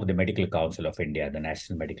form of the Medical Council of India, the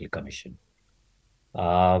National Medical Commission.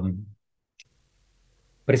 Um,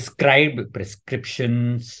 prescribed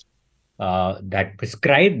prescriptions that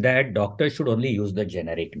prescribe that doctors should only use the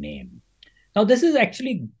generic name. Now, this is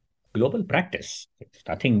actually global practice. It's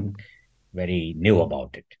nothing very new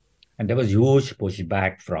about it. And there was huge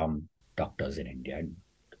pushback from doctors in India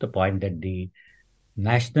to the point that the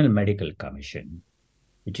National Medical Commission,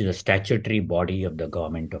 which is a statutory body of the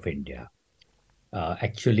government of India,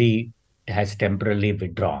 actually has temporarily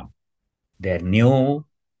withdrawn their new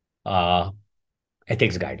uh,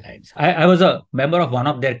 ethics guidelines. I was a member of one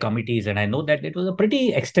of their committees, and I know that it was a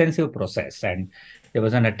pretty extensive process. And there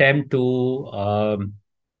was an attempt to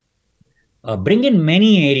bring in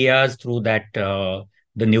many areas through that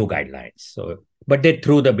the new guidelines. So, but they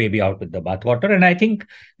threw the baby out with the bathwater, and I think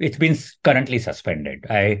it's been currently suspended.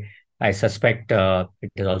 I suspect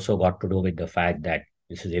it has also got to do with the fact that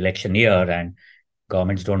this is election year, and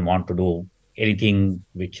governments don't want to do anything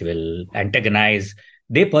which will antagonize.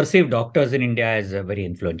 They perceive doctors in India as very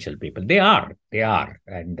influential people. They are,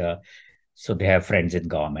 and so they have friends in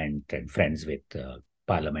government and friends with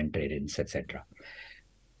parliamentarians, etc.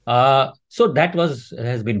 So that was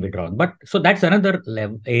has been withdrawn. But so that's another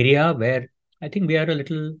area where I think we are a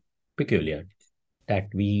little peculiar, that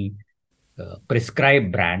we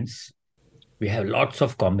prescribe brands. We have lots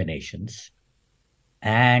of combinations,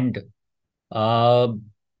 and uh,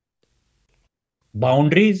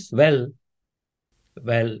 boundaries. Well,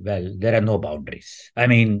 there are no boundaries. I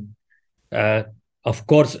mean, uh, of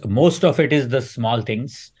course, most of it is the small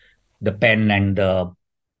things, the pen and the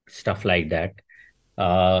stuff like that.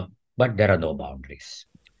 Uh, but there are no boundaries.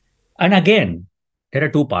 And again, there are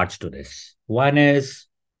two parts to this. One is,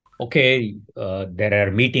 okay, there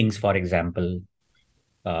are meetings, for example,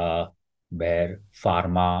 uh, where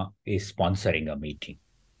pharma is sponsoring a meeting,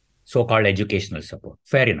 so-called educational support.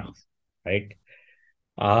 Fair enough, right?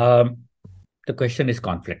 Um, the question is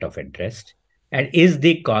conflict of interest. And is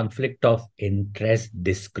the conflict of interest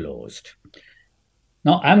disclosed?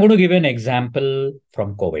 Now, I'm going to give you an example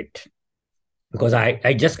from COVID because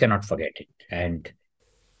I just cannot forget it. And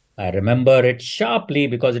I remember it sharply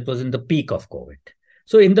because it was in the peak of COVID.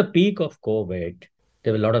 So, in the peak of COVID,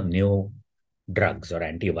 there were a lot of new drugs or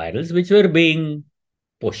antivirals which were being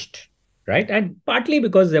pushed, right? And partly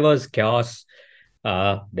because there was chaos,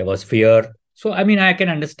 there was fear. So, I mean, I can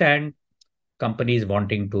understand companies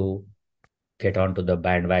wanting to get onto the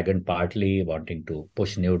bandwagon, partly wanting to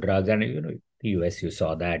push new drugs. And, the US, you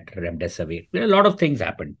saw that, remdesivir. A lot of things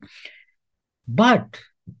happened. But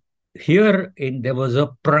there was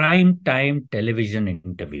a prime time television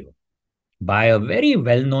interview by a very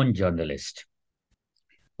well-known journalist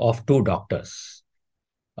of two doctors.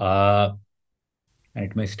 Uh, and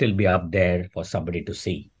it may still be up there for somebody to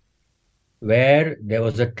see, where there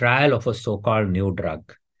was a trial of a so-called new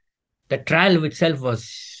drug. The trial itself was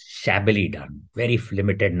shabbily done, very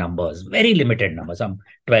limited numbers, some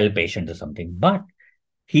 12 patients or something. But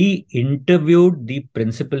he interviewed the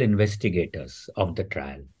principal investigators of the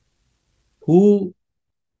trial who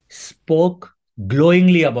spoke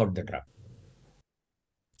glowingly about the drug.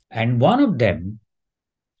 And one of them,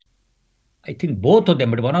 I think both of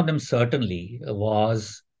them, but one of them certainly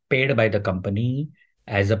was paid by the company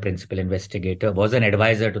as a principal investigator, was an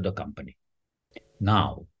advisor to the company.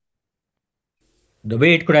 Now, the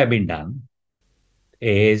way it could have been done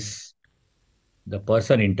is the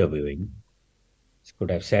person interviewing could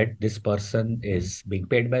have said, this person is being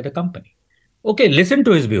paid by the company. Okay, listen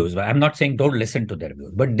to his views. I'm not saying don't listen to their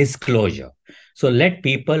views, but disclosure. So let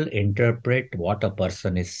people interpret what a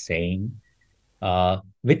person is saying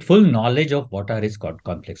with full knowledge of what are his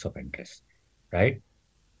conflicts of interest, right?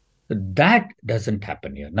 That doesn't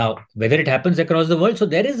happen here. Now, whether it happens across the world, so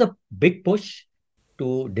there is a big push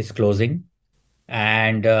to disclosing,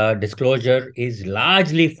 and disclosure is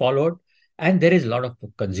largely followed, and there is a lot of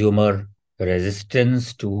consumer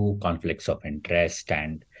resistance to conflicts of interest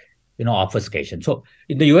and obfuscation. So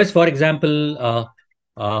in the US, for example,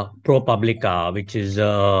 ProPublica, which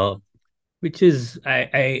is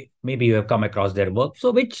I maybe you have come across their work, so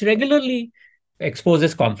which regularly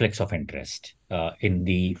exposes conflicts of interest in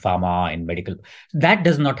the pharma and medical. That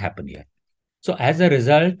does not happen here. So as a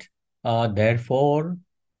result, therefore,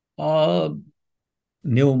 uh,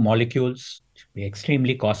 new molecules, be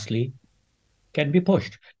extremely costly, can be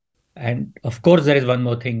pushed. And of course, there is one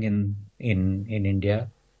more thing in India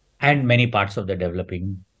and many parts of the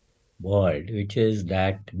developing world, which is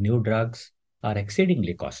that new drugs are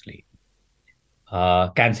exceedingly costly.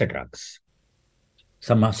 Cancer drugs,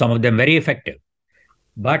 some of them very effective,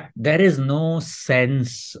 but there is no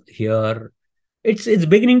sense here. It's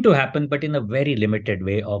beginning to happen, but in a very limited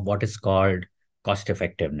way, of what is called cost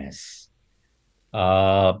effectiveness.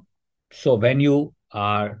 Uh, so when you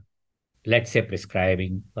are, let's say,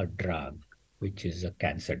 prescribing a drug, which is a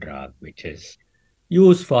cancer drug, which is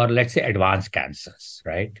used for, let's say, advanced cancers,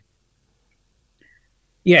 right?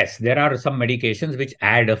 Yes, there are some medications which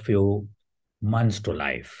add a few months to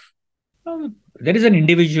life. There is an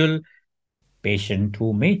individual patient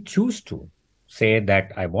who may choose to say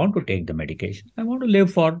that I want to take the medication. I want to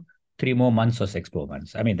live for 3 more months or 6 more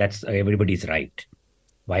months. I mean, that's everybody's right.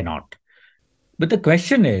 Why not? But the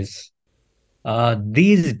question is,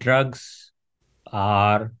 these drugs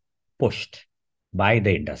are pushed by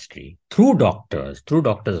the industry through doctors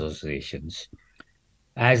associations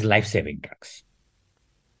as life-saving drugs,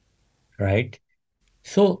 right?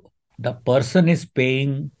 So the person is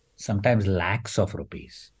paying sometimes lakhs of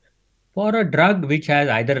rupees for a drug which has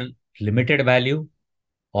either limited value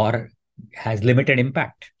or has limited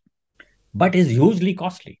impact, but is hugely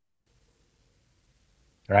costly,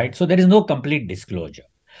 right? So there is no complete disclosure.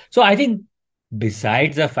 So I think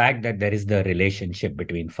besides the fact that there is the relationship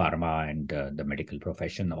between pharma and the medical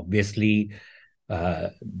profession, obviously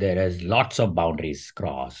there is lots of boundaries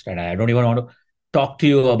crossed, and I don't even want to talk to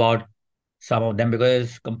you about some of them because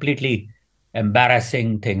it's completely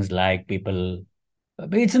embarrassing things like people.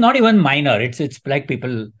 It's not even minor. It's like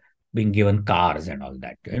people being given cars and all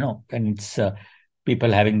that, and it's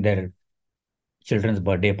people having their children's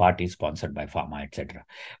birthday party sponsored by pharma, etc.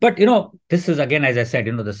 But this is again, as I said,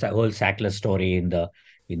 the whole Sackler story in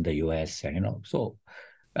the US, and so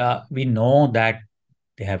we know that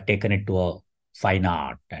they have taken it to a fine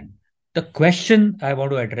art. And the question I want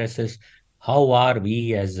to address is, how are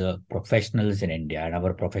we as professionals in India and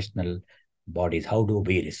our professional bodies, how do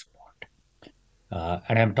we respond?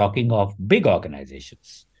 And I'm talking of big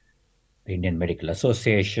organizations, the Indian Medical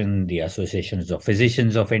Association, the Associations of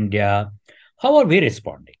Physicians of India. How are we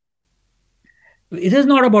responding? It is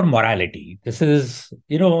not about morality. This is,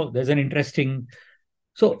 there's an interesting.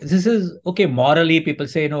 So this is okay. Morally, people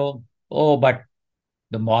say, oh, but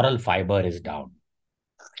the moral fiber is down.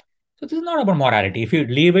 So this is not about morality. If you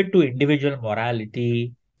leave it to individual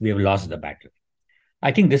morality, we have lost the battle.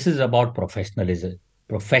 I think this is about professionalism.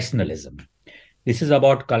 Professionalism. This is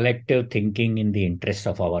about collective thinking in the interest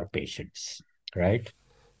of our patients, right?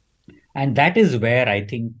 And that is where I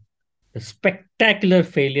think the spectacular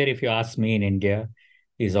failure, if you ask me, in India,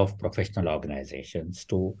 is of professional organizations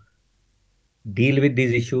to deal with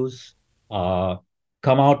these issues, uh,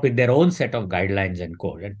 come out with their own set of guidelines and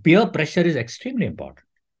code. And peer pressure is extremely important.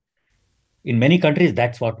 In many countries,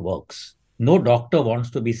 that's what works. No doctor wants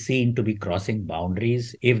to be seen to be crossing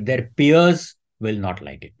boundaries if their peers will not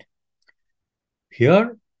like it.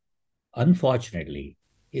 Here, unfortunately,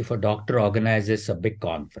 if a doctor organizes a big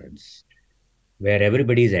conference where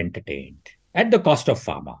everybody is entertained at the cost of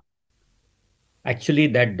pharma, actually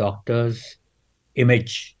that doctor's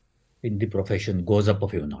image in the profession goes up a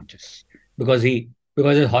few notches because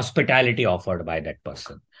his hospitality offered by that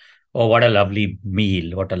person. Oh, what a lovely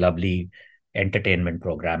meal, what a lovely entertainment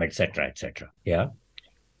program, etc., etc. Yeah,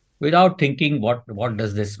 without thinking what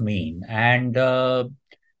does this mean, and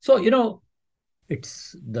so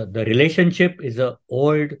it's the relationship is a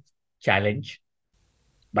old challenge.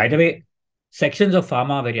 By the way, sections of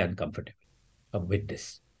pharma are very uncomfortable with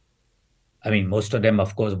this. I mean, most of them,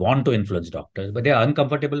 of course, want to influence doctors, but they are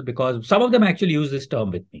uncomfortable because some of them actually use this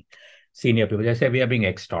term with me. Senior people, they say, we are being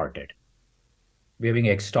extorted. We are being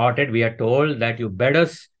extorted. We are told that you better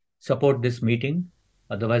support this meeting.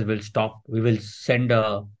 Otherwise, we'll stop. We will send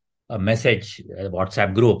a message, a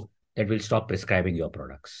WhatsApp group that will stop prescribing your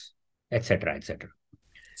products, etc., etc.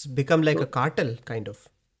 It's become like a So, cartel, kind of.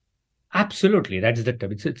 absolutely, that's the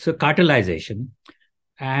term. It's a cartelization,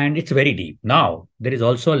 and it's very deep. Now, there is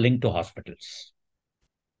also a link to hospitals.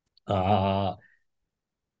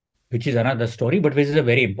 Which is another story, but which is a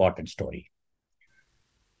very important story.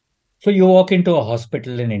 So you walk into a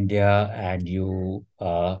hospital in India and you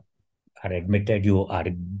are admitted, you are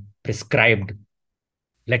prescribed,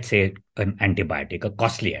 let's say, an antibiotic, a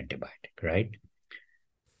costly antibiotic, right?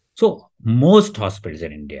 So most hospitals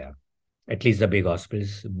in India, at least the big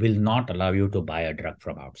hospitals, will not allow you to buy a drug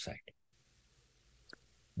from outside.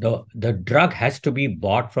 The drug has to be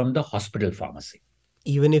bought from the hospital pharmacy.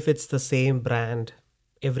 Even if it's the same brand,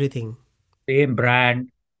 everything. Same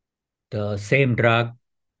brand, the same drug,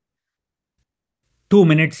 2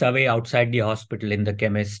 minutes away outside the hospital in the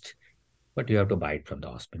chemist, but you have to buy it from the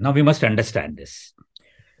hospital. Now we must understand this.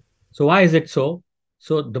 So why is it so?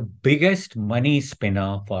 So the biggest money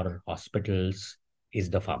spinner for hospitals is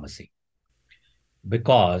the pharmacy.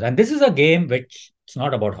 Because, and this is a game which it's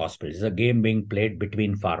not about hospitals, it's a game being played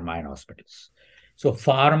between pharma and hospitals. So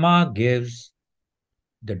pharma gives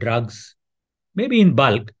the drugs maybe in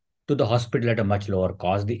bulk to the hospital at a much lower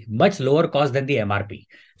cost, the much lower cost than the MRP.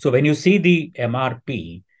 So when you see the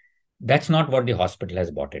MRP, that's not what the hospital has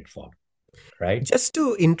bought it for, right? Just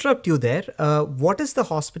to interrupt you there, what is the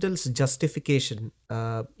hospital's justification?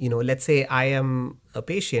 Let's say I am a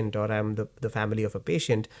patient or I'm the family of a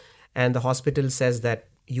patient, and the hospital says that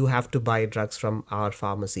you have to buy drugs from our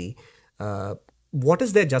pharmacy. What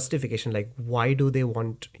is their justification? Like, why do they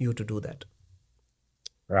want you to do that?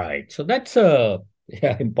 Right. So that's a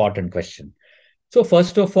yeah, important question. So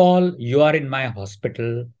first of all, you are in my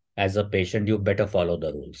hospital as a patient, you better follow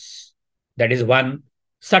the rules. That is one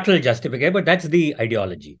subtle justification, but that's the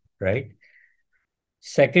ideology, right?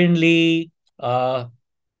 Secondly, this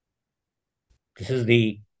is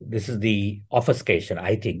the obfuscation,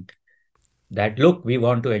 I think, that look, we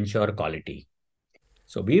want to ensure quality.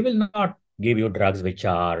 So we will not give you drugs which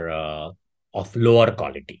are of lower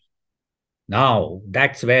quality. Now,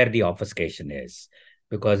 that's where the obfuscation is.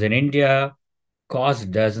 Because in India,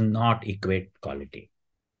 cost does not equate quality,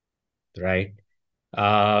 right?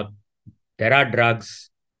 Uh, there are drugs,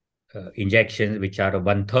 injections, which are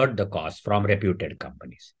one third the cost from reputed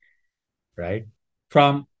companies, right?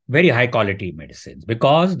 From very high quality medicines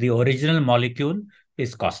because the original molecule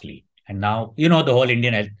is costly. And now, the whole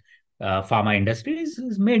Indian health pharma industry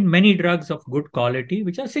has made many drugs of good quality,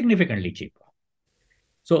 which are significantly cheaper.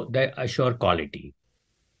 So they assure quality.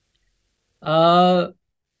 Uh,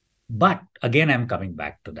 but again, I'm coming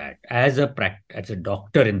back to that as a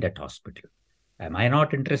doctor in that hospital. Am I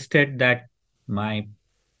not interested that my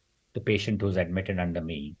the patient who's admitted under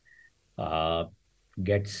me uh,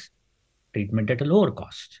 gets treatment at a lower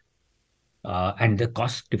cost? And the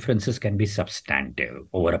cost differences can be substantive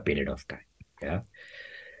over a period of time. Yeah.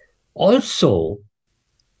 Also,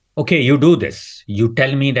 okay, you do this. You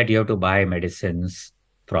tell me that you have to buy medicines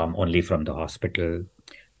from only from the hospital.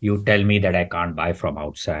 You tell me that I can't buy from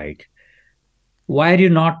outside. Why are you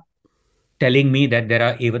not telling me that there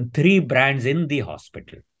are even three brands in the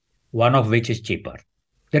hospital, one of which is cheaper?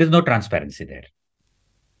 There is no transparency there.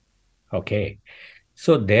 Okay.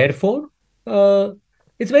 So therefore, uh,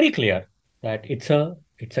 it's very clear that it's a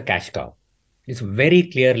cash cow. It's very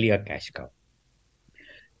clearly a cash cow.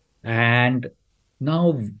 And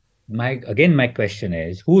now my question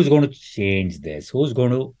is, who's going to change this? Who's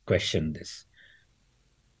going to question this?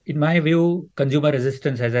 In my view, consumer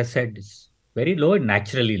resistance, as I said, is very low and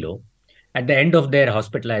naturally low. At the end of their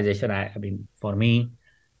hospitalization, I mean, for me,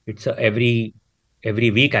 it's every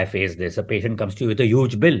week I face this. A patient comes to you with a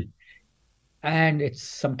huge bill, and it's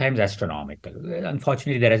sometimes astronomical.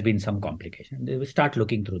 Unfortunately, there has been some complication. They will start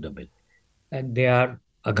looking through the bill, and they are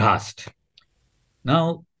aghast.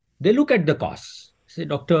 Now they look at the costs. Say,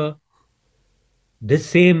 doctor, this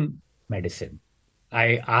same medicine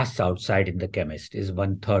I asked outside in the chemist is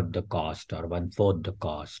one third the cost, or one fourth the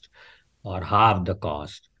cost, or half the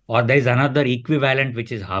cost, or there is another equivalent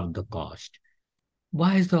which is half the cost.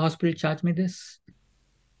 Why is the hospital charge me this?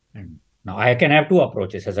 And now I can have two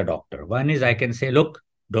approaches as a doctor. One is I can say, look,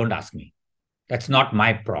 don't ask me. That's not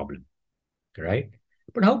my problem, right?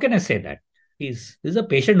 But how can I say that? This is a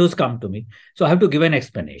patient who's come to me. So I have to give an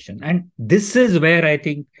explanation. And this is where I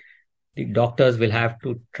think the doctors will have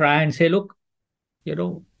to try and say, look, you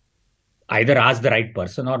know, either ask the right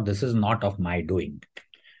person or this is not of my doing.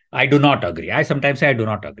 I do not agree. I sometimes say I do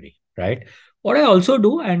not agree, right? What I also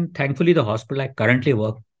do, and thankfully the hospital I currently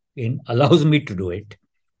work in allows me to do it,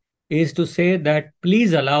 is to say that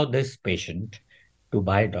please allow this patient to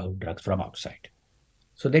buy drugs from outside.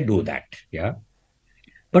 So they do that, yeah.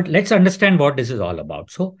 But let's understand what this is all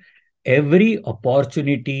about. So every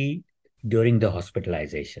opportunity during the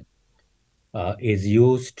hospitalization is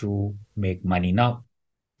used to make money. Now,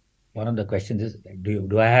 one of the questions is,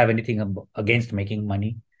 do I have anything against making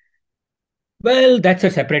money? Well, that's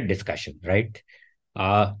a separate discussion, right?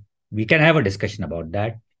 Uh, we can have a discussion about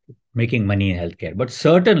that, making money in healthcare. But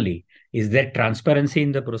certainly, is there transparency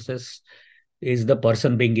in the process? Is the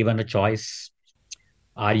person being given a choice?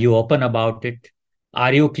 Are you open about it?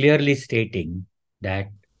 Are you clearly stating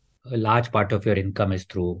that a large part of your income is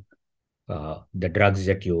through the drugs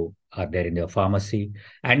that you are there in your pharmacy,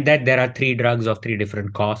 and that there are three drugs of three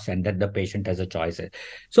different costs, and that the patient has a choice?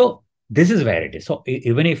 So this is where it is. So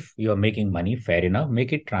even if you're making money, fair enough,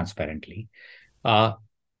 make it transparently, uh,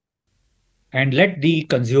 and let the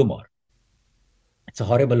consumer. It's a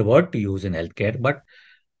horrible word to use in healthcare, but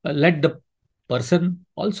let the person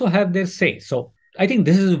also have their say. So I think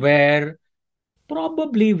this is where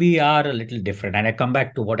probably we are a little different. And I come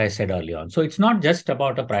back to what I said earlier on. So it's not just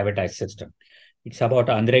about a privatized system. It's about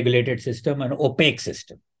an unregulated system, an opaque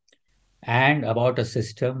system, and about a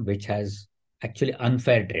system which has actually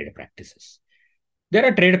unfair trade practices. There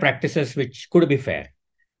are trade practices which could be fair,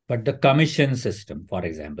 but the commission system, for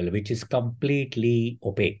example, which is completely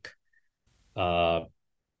opaque, uh,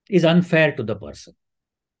 is unfair to the person.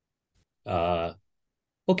 Uh,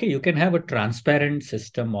 okay, you can have a transparent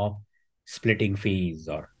system of splitting fees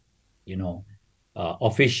or, you know,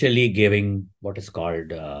 officially giving what is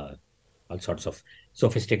called all sorts of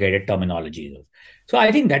sophisticated terminology. So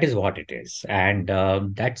I think that is what it is. And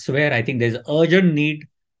that's where I think there's urgent need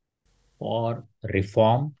for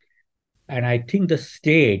reform. And I think the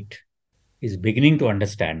state is beginning to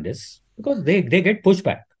understand this because they get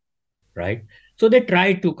pushback, right? So they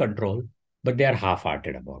try to control, but they are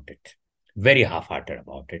half-hearted about it, very half-hearted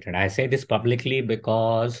about it. And I say this publicly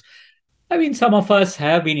because, I mean, some of us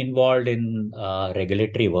have been involved in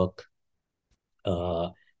regulatory work, uh,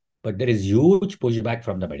 but there is huge pushback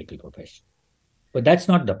from the medical profession. But that's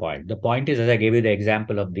not the point. The point is, as I gave you the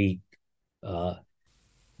example of the uh,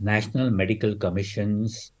 National Medical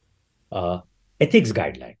Commission's uh, ethics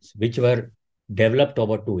guidelines, which were developed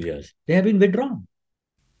over 2 years, they have been withdrawn.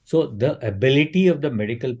 So the ability of the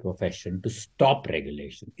medical profession to stop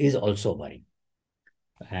regulation is also worrying.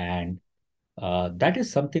 And that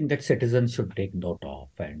is something that citizens should take note of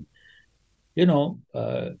and, you know,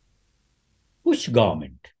 push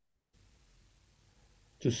government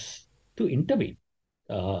to, to intervene.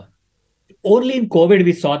 Uh, Only in COVID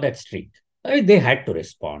we saw that streak. I mean, they had to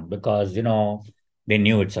respond because, you know, they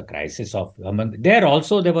knew it's a crisis of, I mean, there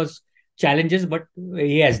also there was challenges, but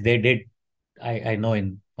yes, they did. I know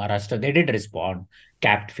in Maharashtra, they did respond,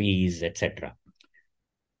 capped fees, etc.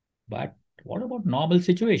 But what about normal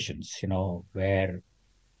situations, you know, where,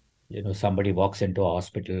 you know, somebody walks into a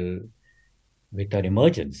hospital with an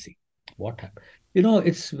emergency? What happened? You know,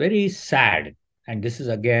 it's very sad. And this is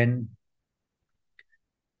again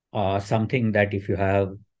something that if you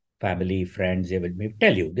have family, friends, they will maybe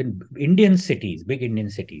tell you. Then Indian cities, big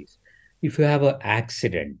Indian cities, if you have an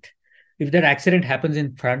accident, if that accident happens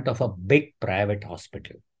in front of a big private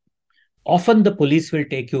hospital, often the police will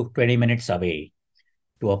take you 20 minutes away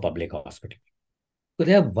to a public hospital. So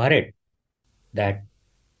they are worried that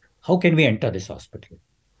how can we enter this hospital?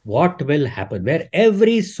 What will happen? Where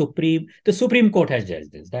the Supreme Court has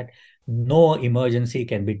judged this, that no emergency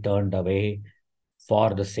can be turned away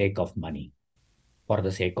for the sake of money, for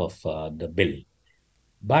the sake of the bill.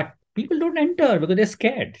 But people don't enter because they're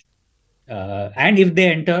scared. And if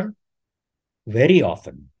they enter, very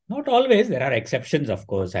often, not always, there are exceptions, of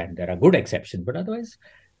course, and there are good exceptions, but otherwise,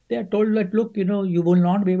 they are told that, look, you know, you will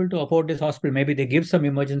not be able to afford this hospital. Maybe they give some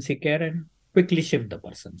emergency care and quickly shift the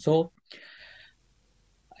person. So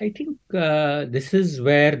I think this is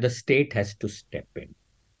where the state has to step in,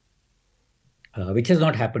 which has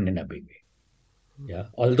not happened in a big way. Yeah.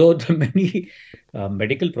 Although the many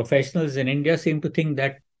medical professionals in India seem to think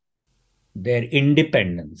that their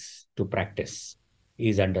independence to practice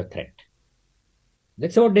is under threat.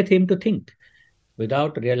 That's what they seem to think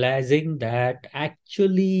without realizing that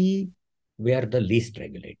actually we are the least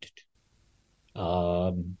regulated.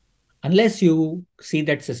 Um, Unless you see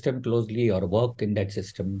that system closely or work in that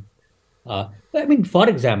system. I mean, for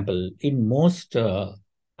example, in most,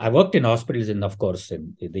 I worked in hospitals in, of course,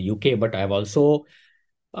 in the UK, but I've also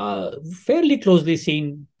fairly closely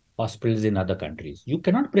seen hospitals in other countries. You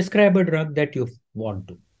cannot prescribe a drug that you want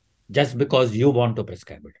to, just because you want to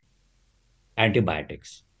prescribe it.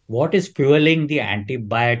 Antibiotics. What is fueling the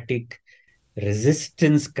antibiotic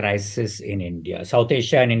resistance crisis in India? South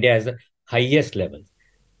Asia and India has the highest levels.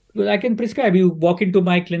 Because I can prescribe. You walk into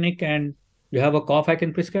my clinic and you have a cough, I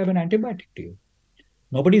can prescribe an antibiotic to you.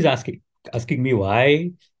 Nobody's asking me why,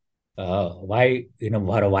 you know,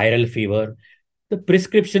 for a viral fever. The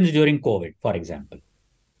prescriptions during COVID, for example.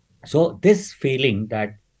 So this feeling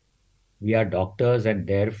that we are doctors and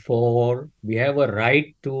therefore we have a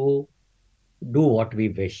right to do what we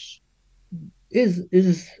wish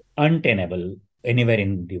is untenable anywhere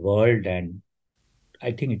in the world, and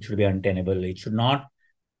I think it should be untenable. It should not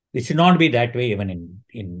be that way even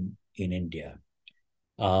in India.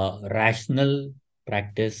 Rational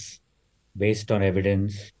practice based on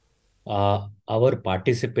evidence, our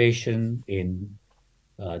participation in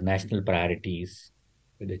national priorities,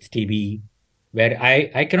 whether it's TB, where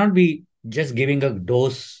I cannot be just giving a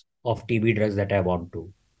dose of TB drugs that I want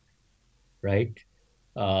to, right?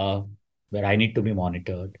 Uh, where I need to be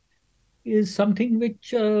monitored, is something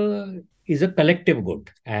which is a collective good.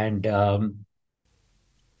 And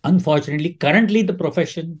unfortunately, currently the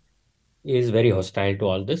profession is very hostile to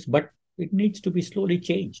all this, but it needs to be slowly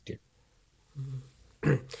changed.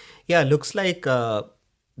 Yeah, looks like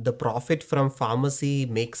the profit from pharmacy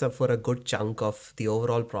makes up for a good chunk of the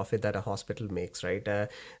overall profit that a hospital makes, right?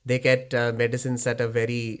 They get medicines at a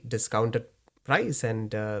very discounted price,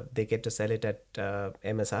 and they get to sell it at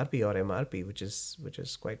MSRP or MRP, which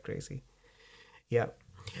is quite crazy. Yeah.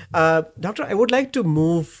 Doctor, I would like to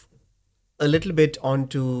move a little bit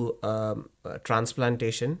onto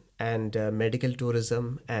transplantation and medical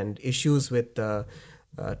tourism and issues with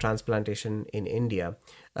transplantation in India.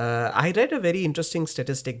 I read a very interesting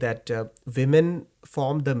statistic that women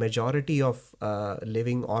form the majority of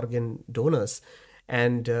living organ donors,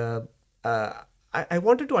 and uh, I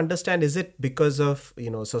wanted to understand: is it because of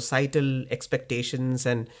societal expectations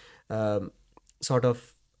and um, sort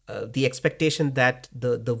of the expectation that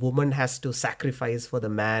the woman has to sacrifice for the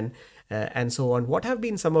man, and so on? What have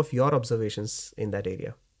been some of your observations in that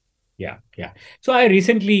area? Yeah, yeah. So I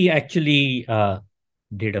recently actually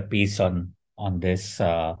did a piece on this,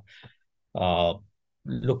 uh,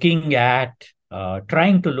 looking at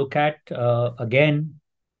trying to look at again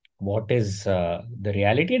what is the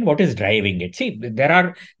reality and what is driving it. See,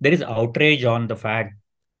 there is outrage on the fact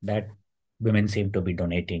that women seem to be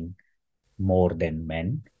donating more than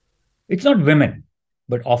men. It's not women,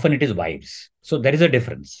 but often it is wives. So there is a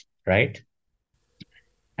difference, right?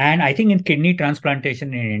 And I think in kidney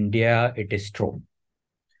transplantation in India, it is true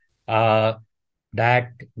uh,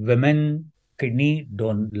 that women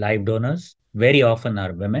live donors very often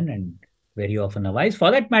are women and very often are wives.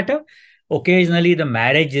 For that matter, occasionally the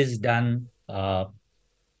marriage is done so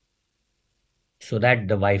that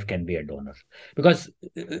the wife can be a donor. Because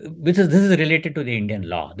this is related to the Indian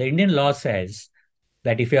law. The Indian law says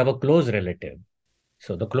that if you have a close relative,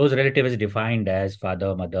 so the close relative is defined as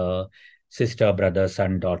father, mother, sister, brother,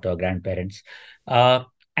 son, daughter, grandparents,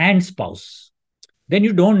 and spouse. Then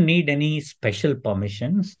you don't need any special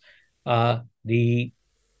permissions. The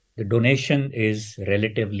donation is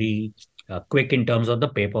relatively quick in terms of the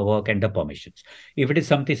paperwork and the permissions. If it is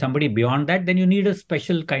somebody beyond that, then you need a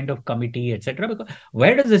special kind of committee, etc. Because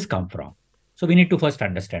where does this come from? So we need to first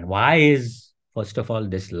understand why is first of all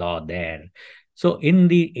this law there. So in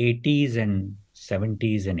the 80s and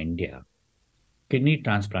 70s in India, kidney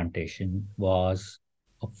transplantation was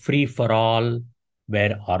a free for all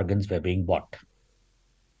where organs were being bought.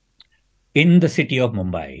 In the city of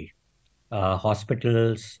Mumbai,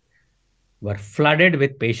 hospitals were flooded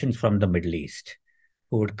with patients from the Middle East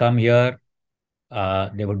who would come here.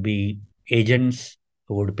 There would be agents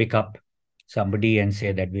who would pick up somebody and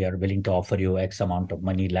say that we are willing to offer you X amount of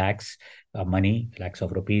money, lakhs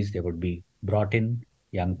of rupees. They would be brought in,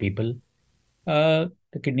 young people. The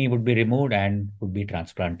kidney would be removed and would be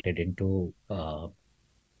transplanted into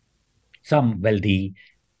some wealthy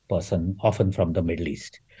person, often from the Middle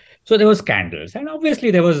East. So there were scandals, and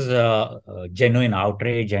obviously there was genuine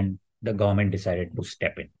outrage, and the government decided to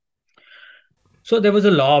step in. So there was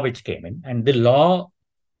a law which came in, and the law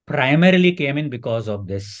primarily came in because of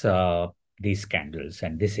these scandals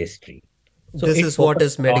and this history. So This it is what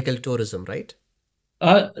focused is on. medical tourism, right?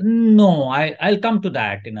 No, I'll come to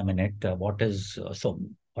that in a minute. What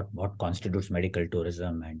constitutes medical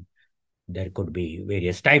tourism, and there could be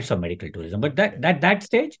various types of medical tourism. But that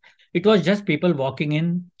stage, it was just people walking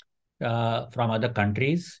in from other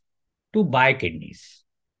countries to buy kidneys.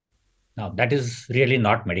 Now, that is really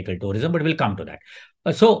not medical tourism, but we'll come to that.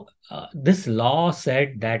 This law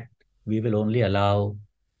said that we will only allow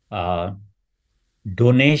uh,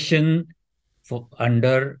 donation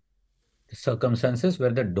under circumstances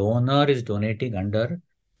where the donor is donating under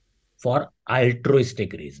for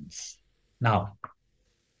altruistic reasons. Now,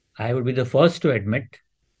 I would be the first to admit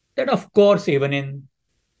that, of course, even in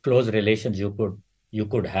close relations, you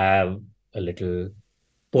could have a little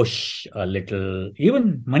push, a little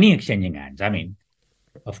even money exchanging hands. I mean,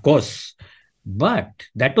 of course, but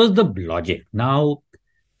that was the logic. Now,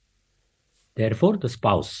 therefore, the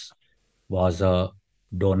spouse was a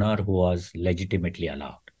donor who was legitimately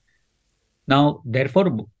allowed. Now,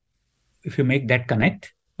 therefore, if you make that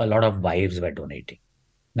connect, a lot of wives were donating.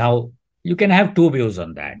 Now, you can have two views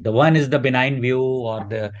on that. The one is the benign view, or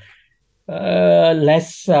the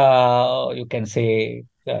less, you can say,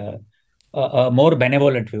 a more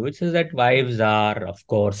benevolent view, which is that wives are, of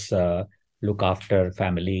course, look after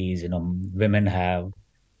families. Women have,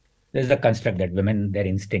 there's the construct that women, their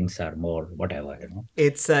instincts are more whatever.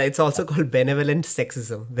 It's also called benevolent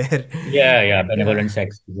sexism, where Yeah, yeah, yeah. benevolent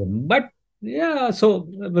sexism. But yeah, so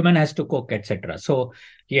women has to cook, etc. So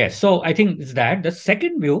yes, so I think it's that. The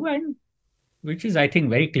second view, and which is I think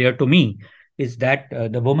very clear to me, is that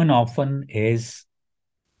the woman often is.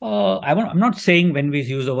 I'm not saying when we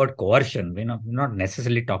use the word coercion, we're not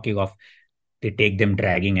necessarily talking of they take them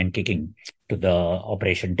dragging and kicking. to the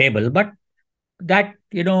operation table, but that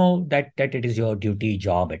it is your duty,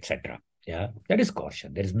 job, etc. Yeah, that is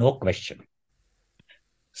caution. There is no question.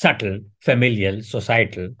 Subtle, familial,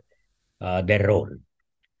 societal, their role.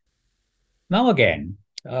 Now again,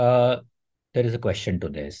 there is a question to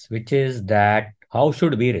this, which is that how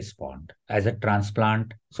should we respond as a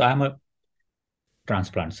transplant? So I'm a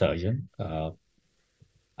transplant surgeon.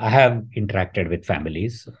 I have interacted with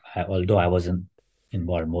families, although I wasn't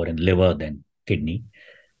involved more in liver than kidney.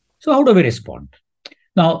 So how do we respond?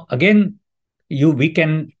 Now, again, we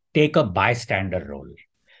can take a bystander role,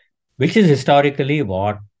 which is historically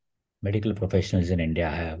what medical professionals in India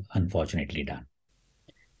have unfortunately done.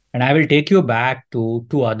 And I will take you back to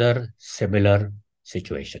two other similar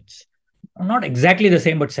situations. Not exactly the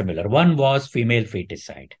same, but similar. One was female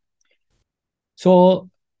feticide. So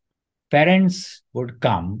parents would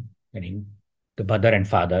come, meaning the mother and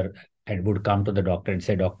father, and would come to the doctor and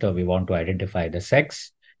say, Doctor, we want to identify the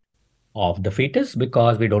sex of the fetus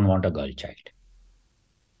because we don't want a girl child.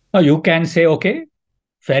 Now you can say, okay,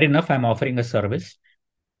 fair enough, I'm offering a service.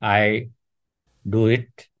 I do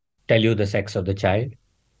it, tell you the sex of the child.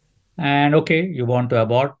 And okay, you want to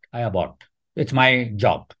abort, I abort. It's my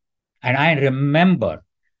job. And I remember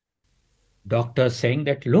doctors saying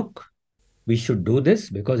that, look, we should do this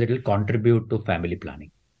because it will contribute to family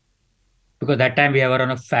planning. Because that time we were on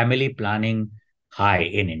a family planning high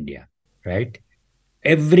in India, right?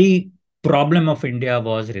 Every problem of India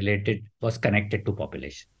was connected to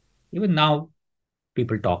population. Even now,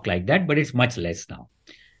 people talk like that, but it's much less now.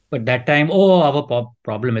 But that time, oh, our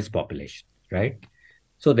problem is population, right?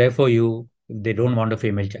 So therefore, they don't want a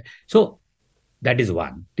female child. So that is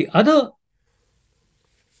one. The other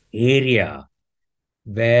area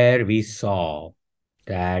where we saw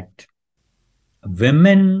that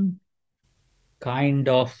women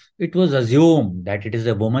it was assumed that it is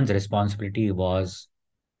a woman's responsibility was,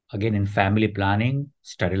 again, in family planning,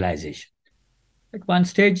 sterilization. At one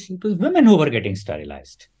stage, it was women who were getting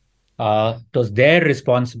sterilized. It was their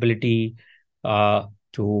responsibility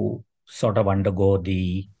to sort of undergo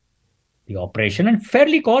the operation, and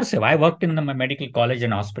fairly coercive. I worked in the medical college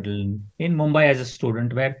and hospital in Mumbai as a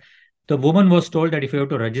student, where the woman was told that if you have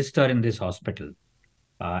to register in this hospital,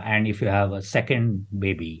 and if you have a second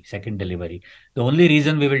baby, second delivery, the only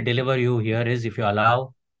reason we will deliver you here is if you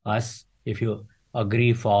allow us, if you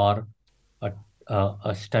agree for a,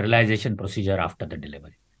 a sterilization procedure after the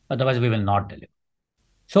delivery. Otherwise, we will not deliver.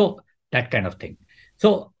 So that kind of thing.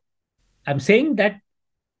 So I'm saying that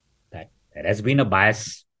there has been a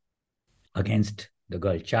bias against the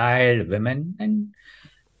girl child, women, and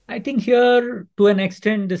I think here, to an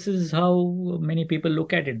extent, this is how many people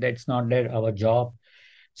look at it. That's not our job.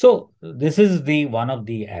 So this is the one of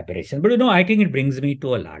the aberrations. But I think it brings me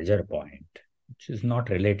to a larger point, which is not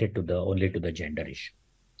related to the only to the gender issue.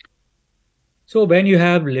 So when you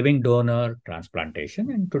have living donor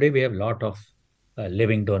transplantation, and today we have a lot of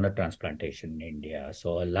living donor transplantation in India.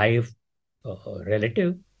 So a live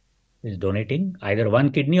relative is donating either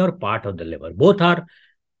one kidney or part of the liver. Both are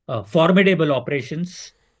formidable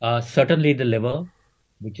operations. Certainly the liver,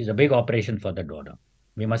 which is a big operation for the donor.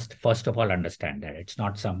 We must first of all understand that it's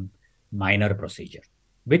not some minor procedure,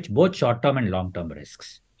 which both short-term and long-term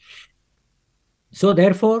risks. So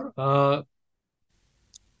therefore,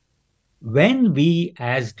 when we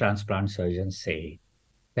as transplant surgeons say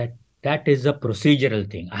that that is a procedural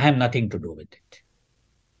thing, I have nothing to do with it,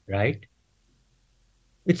 right?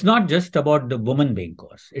 It's not just about the woman being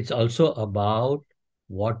coerced. It's also about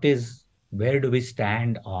where do we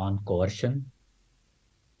stand on coercion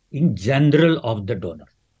in general of the donor?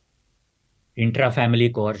 Intra-family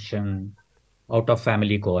coercion,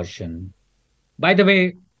 out-of-family coercion. By the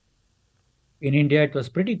way, in India, it was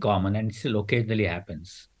pretty common and still occasionally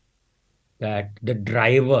happens that the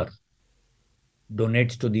driver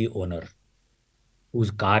donates to the owner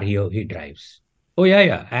whose car he drives. Oh, yeah,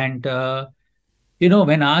 yeah. And,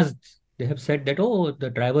 when asked, they have said that, oh,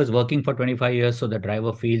 the driver is working for 25 years, so the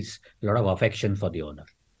driver feels a lot of affection for the owner.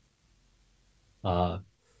 I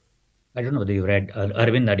don't know whether you read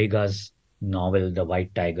Arvind Adiga's novel, The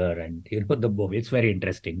White Tiger, and the book. It's very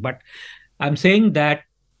interesting. But I'm saying that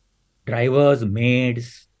drivers,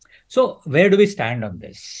 maids. So where do we stand on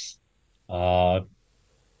this?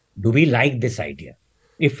 Do we like this idea?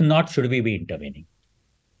 If not, should we be intervening?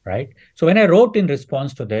 Right? So when I wrote in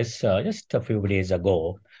response to this just a few days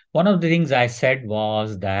ago, one of the things I said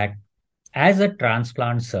was that as a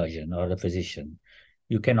transplant surgeon or a physician,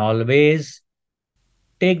 you can always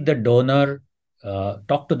take the donor,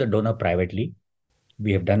 talk to the donor privately.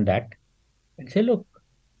 We have done that and say, look,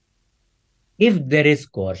 if there is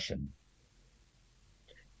coercion,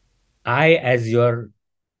 I, as your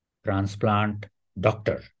transplant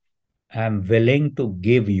doctor, am willing to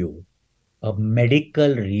give you a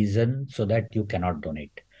medical reason so that you cannot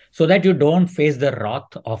donate, so that you don't face the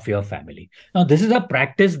wrath of your family. Now, this is a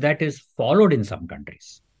practice that is followed in some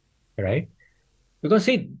countries, right? Because,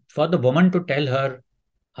 see, for the woman to tell her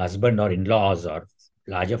husband or in laws or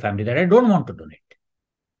larger family that I don't want to donate,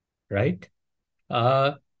 right,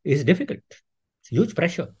 is difficult. It's huge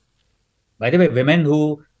pressure. By the way, women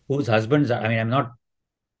whose husbands are, I mean, I'm not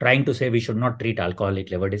trying to say we should not treat alcoholic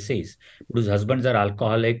liver disease, but whose husbands are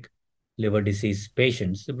alcoholic liver disease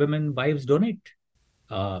patients, the women wives donate.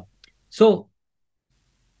 Uh, so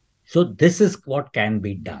so this is what can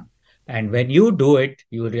be done. And when you do it,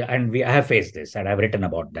 and I have faced this and I've written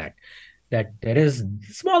about that, that there is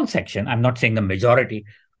small section, I'm not saying the majority,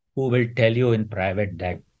 who will tell you in private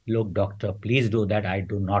that, look, doctor, please do that. I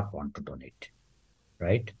do not want to donate.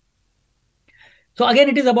 Right. So again,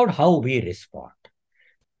 it is about how we respond.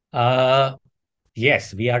 Uh,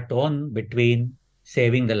 yes, we are torn between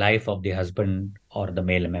saving the life of the husband or the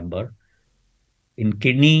male member. In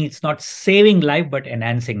kidney, it's not saving life, but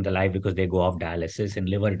enhancing the life because they go off dialysis. In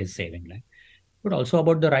liver, it is saving life. But also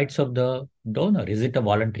about the rights of the donor. Is it a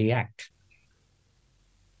voluntary act?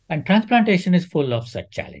 And transplantation is full of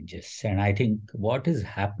such challenges. And I think what is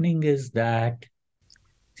happening is that,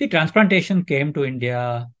 see, transplantation came to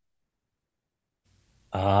India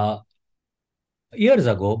uh, years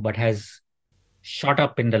ago, but has shot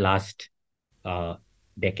up in the last uh,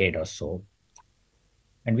 decade or so.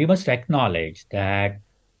 And we must acknowledge that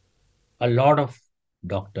a lot of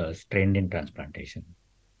doctors trained in transplantation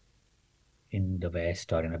in the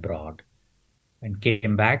West or in abroad and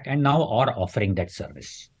came back and now are offering that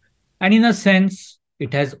service. And in a sense,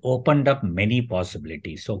 it has opened up many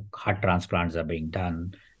possibilities. So heart transplants are being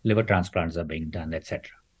done, liver transplants are being done,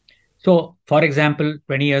 etc. So, for example,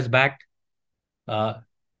 20 years back, uh,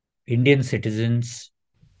 Indian citizens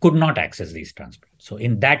could not access these transplants. So,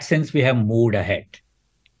 in that sense, we have moved ahead.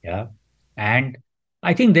 Yeah. And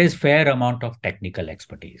I think there's fair amount of technical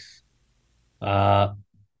expertise. Uh,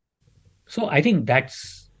 so I think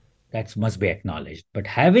that's must be acknowledged. But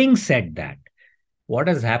having said that, what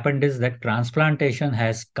has happened is that transplantation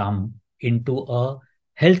has come into a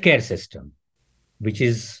healthcare system which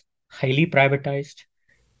is highly privatized,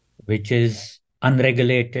 which is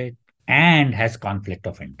unregulated, and has conflict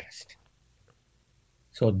of interest.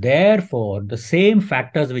 So therefore, the same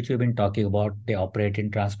factors which we've been talking about, they operate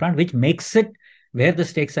in transplant, which makes it where the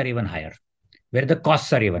stakes are even higher, where the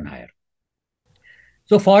costs are even higher.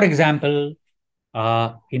 So, for example,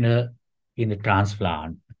 in a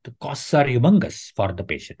transplant, the costs are humongous for the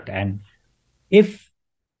patient, and if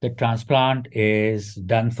the transplant is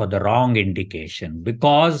done for the wrong indication,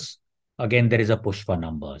 because again there is a push for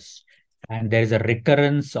numbers, and there is a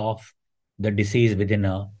recurrence of the disease within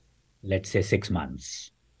a, let's say, 6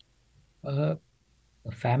 months. Uh,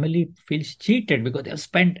 the family feels cheated because they have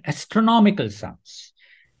spent astronomical sums,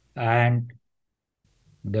 and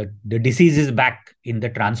the disease is back in the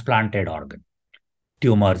transplanted organ,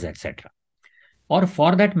 tumors, etc. Or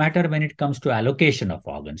for that matter, when it comes to allocation of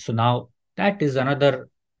organs. So now that is another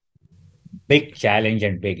big challenge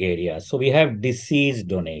and big area. So we have disease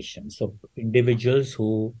donation. So individuals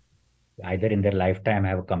who either in their lifetime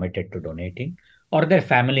have committed to donating, or their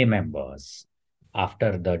family members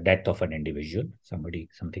after the death of an individual,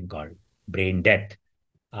 something called brain death,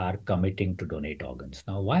 are committing to donate organs.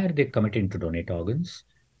 Now, why are they committing to donate organs?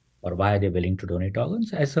 Or why are they willing to donate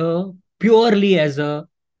organs? As a purely as a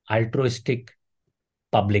altruistic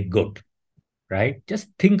public good, right? Just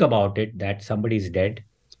think about it that somebody is dead,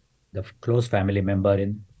 the close family member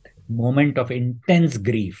in moment of intense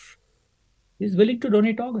grief is willing to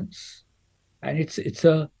donate organs. And it's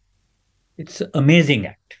an amazing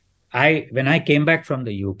act. When I came back from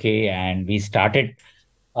the UK and we started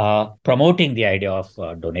promoting the idea of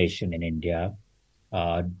donation in India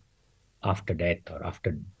uh, after death or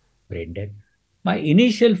after brain death, my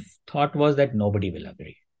initial thought was that nobody will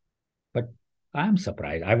agree. But I'm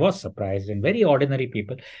surprised. I was surprised. And very ordinary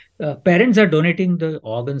people, parents are donating the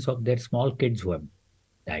organs of their small kids who have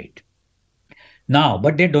died now,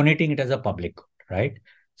 but they're donating it as a public good, right?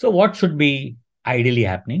 So, what should be ideally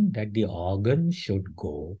happening? That the organ should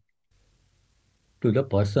go to the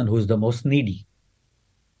person who's the most needy.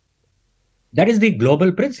 That is the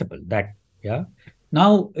global principle. Yeah.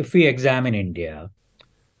 Now, if we examine India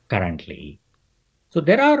currently, so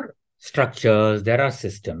there are structures, there are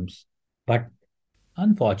systems, but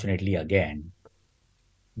unfortunately, again,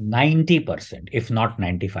 90%, if not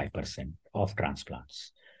 95% of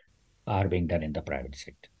transplants are being done in the private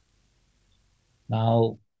sector.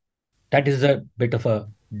 Now, that is a bit of a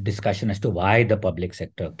discussion as to why the public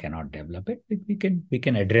sector cannot develop it. We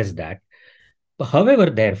can address that. However,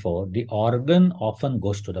 therefore, the organ often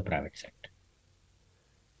goes to the private sector,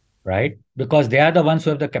 right? Because they are the ones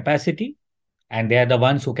who have the capacity and they are the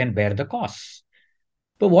ones who can bear the costs.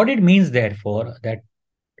 But what it means, therefore, that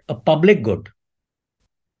a public good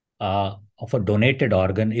of a donated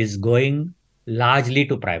organ is going largely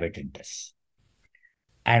to private interests.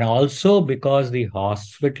 And also because the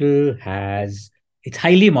hospital it's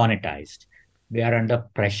highly monetized, they are under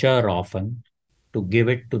pressure often to give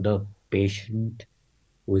it to the patient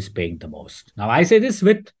who is paying the most. Now, I say this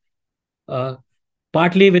with uh,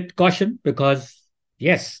 partly with caution because,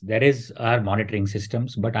 yes, there is our monitoring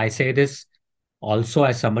systems, but I say this also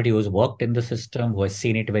as somebody who's worked in the system, who has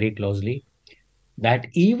seen it very closely, that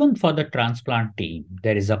even for the transplant team,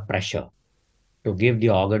 there is a pressure to give the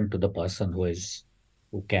organ to the person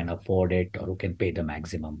who can afford it or who can pay the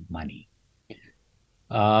maximum money.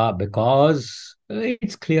 Because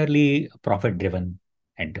it's clearly a profit-driven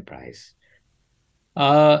enterprise.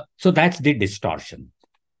 So that's the distortion.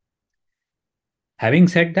 Having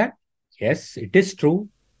said that, yes, it is true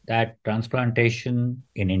that transplantation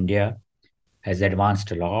in India has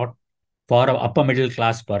advanced a lot. For an upper middle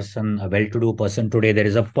class person, a well-to-do person today, there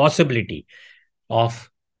is a possibility of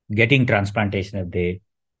getting transplantation if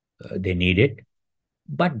they need it.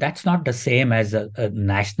 But that's not the same as a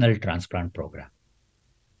national transplant program,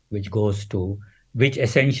 which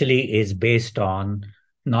essentially is based on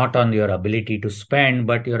not on your ability to spend,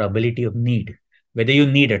 but your ability of need, whether you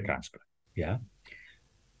need a transplant. Yeah.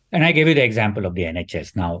 And I gave you the example of the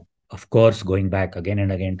NHS. Now, of course, going back again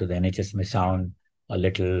and again to the NHS may sound a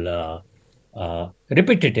little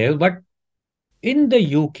repetitive, but in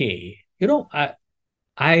the UK,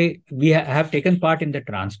 we have taken part in the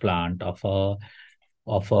transplant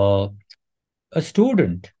of a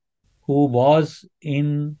student who was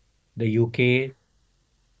in the UK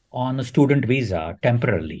on a student visa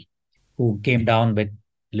temporarily, who came down with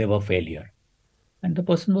liver failure. And the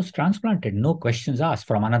person was transplanted, no questions asked,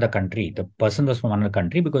 from another country. The person was from another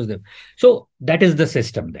country so that is the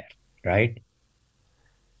system there, right?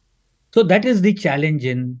 So that is the challenge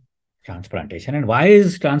in transplantation. And why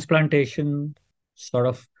is transplantation sort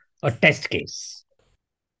of a test case?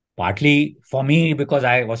 Partly for me, because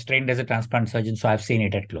I was trained as a transplant surgeon, so I've seen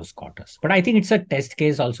it at close quarters. But I think it's a test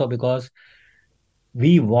case also because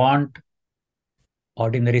we want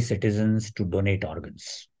ordinary citizens to donate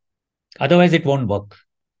organs. Otherwise, it won't work.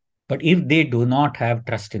 But if they do not have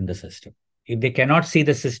trust in the system, if they cannot see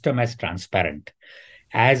the system as transparent,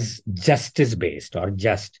 as justice based or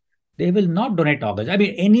just, they will not donate organs. I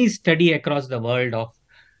mean, any study across the world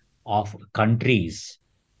of countries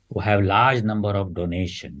who have large number of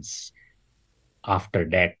donations after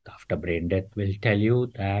death, after brain death, will tell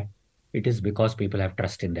you that it is because people have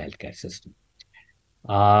trust in the healthcare system.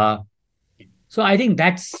 Uh, so I think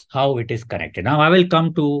that's how it is connected. Now I will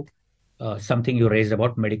come to something you raised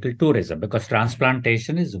about medical tourism, because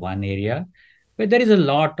transplantation is one area where there is a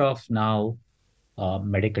lot of now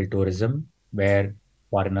medical tourism where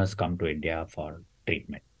foreigners come to India for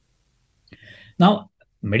treatment. Now,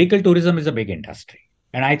 medical tourism is a big industry.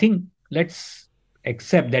 And I think let's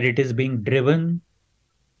accept that it is being driven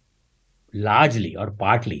largely or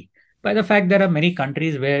partly by the fact there are many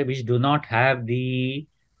countries which do not have the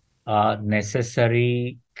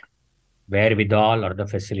necessary wherewithal or the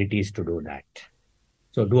facilities to do that.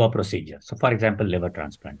 So do a procedure. So for example, liver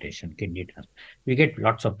transplantation, kidney transplant. We get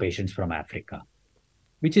lots of patients from Africa,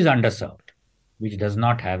 which is underserved, which does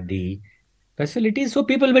not have the facilities. So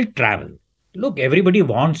people will travel. Look, everybody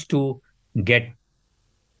wants to live,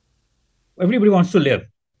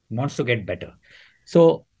 wants to get better.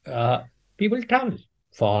 So people travel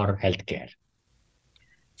for healthcare.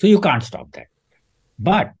 So you can't stop that.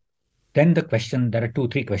 But then there are 2,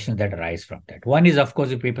 3 questions that arise from that. One is, of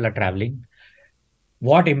course, if people are traveling,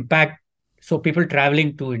 what impact? So people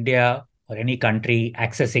traveling to India or any country,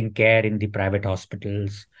 accessing care in the private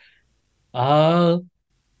hospitals, uh,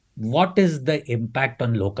 what is the impact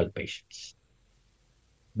on local patients?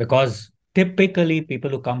 Because typically people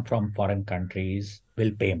who come from foreign countries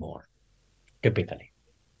will pay more, typically.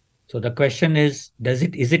 So the question is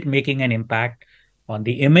it making an impact on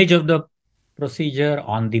the image of the procedure,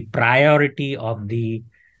 on the priority of the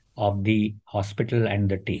hospital and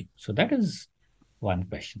the team? So that is one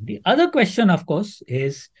question. The other question, of course,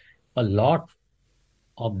 is a lot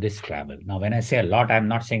of this travel. Now, when I say a lot, I'm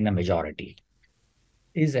not saying the majority,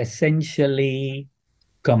 is essentially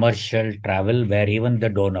commercial travel where even the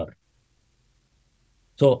donor.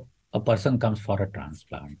 So a person comes for a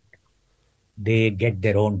transplant, they get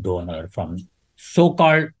their own donor from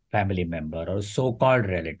so-called family member or so-called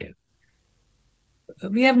relative.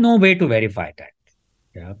 We have no way to verify that.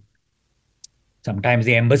 Yeah. Sometimes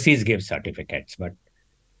the embassies give certificates, but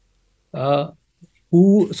uh,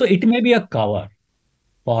 so it may be a cover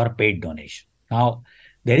for paid donation. Now,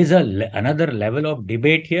 there is another level of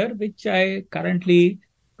debate here, which I currently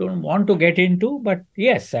don't want to get into. But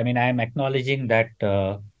yes, I mean, I am acknowledging that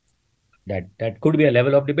that could be a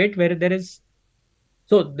level of debate where there is.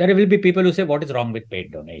 So there will be people who say, "What is wrong with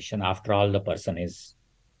paid donation? After all, the person is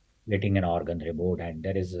getting an organ removed," and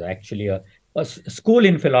there is actually a school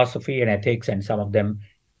in philosophy and ethics, and some of them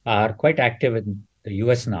are quite active in the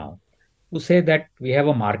US now, who say that we have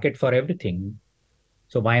a market for everything.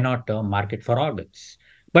 So why not a market for organs?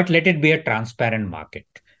 But let it be a transparent market.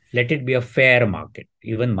 Let it be a fair market.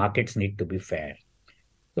 Even markets need to be fair.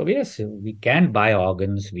 So yes, we can buy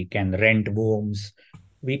organs, we can rent wombs,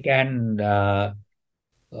 we can,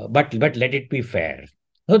 but let it be fair.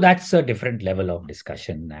 So that's a different level of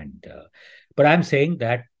discussion. And but I'm saying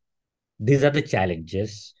that these are the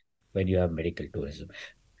challenges when you have medical tourism.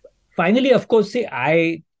 Finally, of course, see,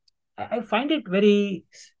 I find it very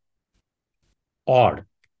odd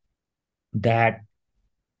that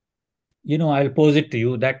I'll pose it to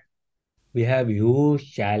you that we have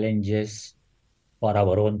huge challenges for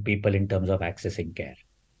our own people in terms of accessing care,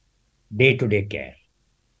 day to day care,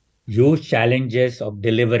 huge challenges of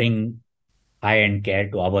delivering high end care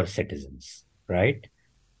to our citizens, right?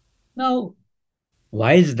 Now,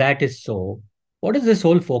 whilst that is so, what is this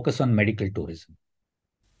whole focus on medical tourism?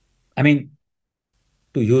 I mean,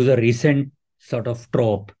 to use a recent sort of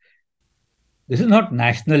trope, this is not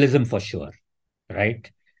nationalism for sure, right?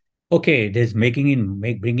 Okay, there's bringing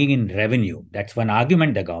in revenue. That's one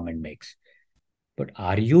argument the government makes. But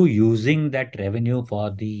are you using that revenue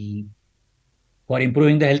for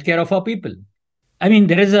improving the healthcare of our people? I mean,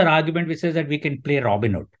 there is an argument which says that we can play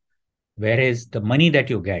Robin Hood, whereas the money that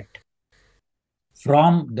you get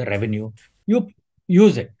from the revenue, you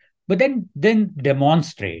use it, but then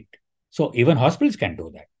demonstrate. So even hospitals can do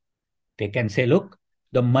that. They can say, look,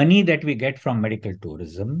 the money that we get from medical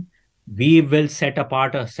tourism, we will set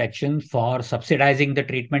apart a section for subsidizing the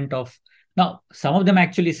treatment of. Now, some of them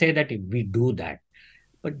actually say that if we do that,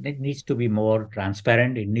 but it needs to be more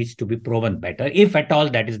transparent. It needs to be proven better, if at all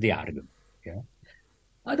that is the argument. Yeah.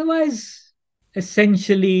 Otherwise,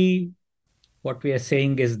 essentially, what we are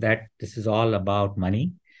saying is that this is all about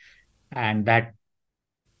money and that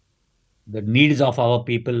the needs of our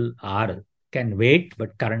people are can wait,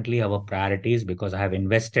 but currently our priorities, because I have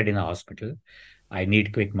invested in a hospital, I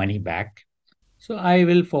need quick money back. So I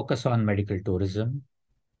will focus on medical tourism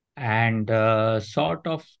and sort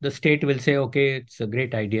of the state will say, okay, it's a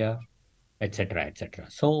great idea, etc., etc.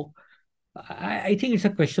 So I think it's a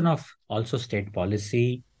question of also state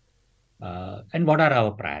policy and what are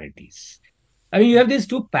our priorities. I mean, you have these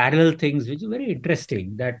two parallel things, which is very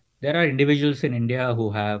interesting. That there are individuals in India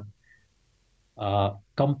who have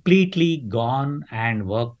completely gone and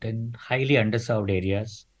worked in highly underserved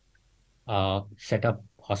areas, set up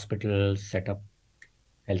hospitals, set up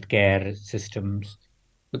healthcare systems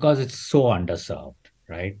because it's so underserved,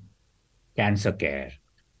 right? Cancer care.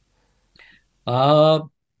 Uh,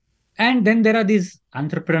 and then there are these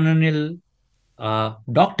entrepreneurial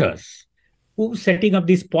doctors who setting up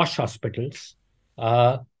these posh hospitals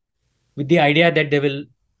uh, with the idea that they will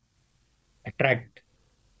attract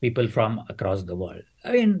people from across the world.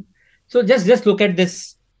 I mean, so just look at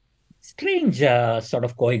this strange sort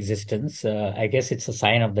of coexistence. I guess it's a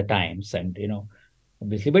sign of the times, and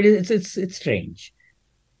obviously, but it's strange.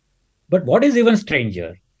 But what is even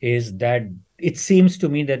stranger is that it seems to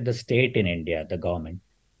me that the state in India, the government,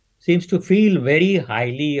 seems to feel very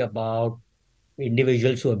highly about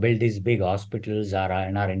individuals who have built these big hospitals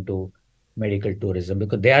and are into medical tourism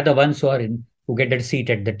because they are the ones who get a seat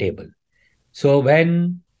at the table. So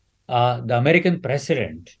when the American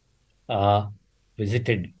president uh,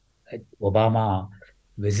 visited, Obama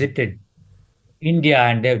visited India,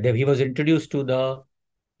 and he was introduced to the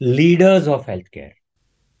leaders of healthcare.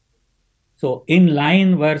 So in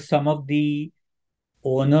line were some of the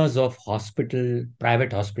owners of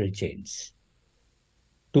private hospital chains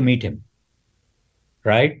to meet him,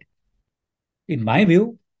 right? In my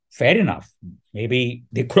view, fair enough. Maybe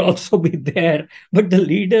they could also be there, but the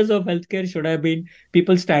leaders of healthcare should have been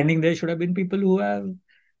people standing there, should have been people who have,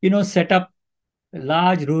 set up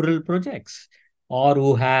large rural projects or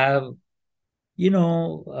who have,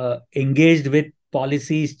 engaged with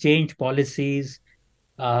policies, changed policies,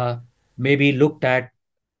 uh, maybe looked at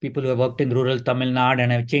people who have worked in rural Tamil Nadu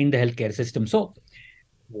and have changed the healthcare system. So,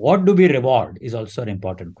 what do we reward is also an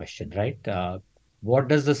important question, right? What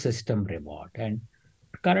does the system reward? And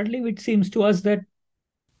currently it seems to us that,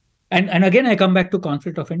 and again, I come back to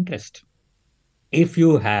conflict of interest. If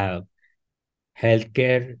you have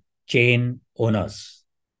healthcare chain owners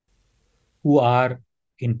who are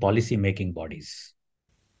in policy making bodies,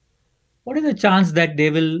 what is the chance that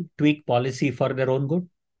they will tweak policy for their own good?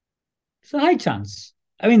 It's a high chance.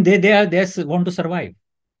 I mean, they want to survive,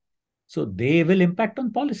 so they will impact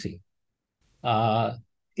on policy. Uh,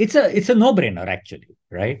 it's a no brainer actually,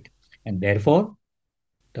 right? And therefore,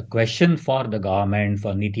 the question for the government,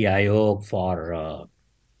 for Niti Aayog, for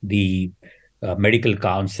the Medical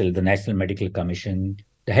Council, the National Medical Commission,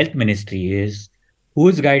 the Health Ministry is, who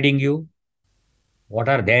is guiding you? What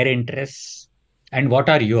are their interests? And what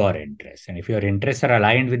are your interests? And if your interests are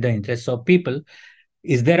aligned with the interests of people,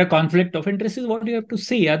 is there a conflict of interest? Is what you have to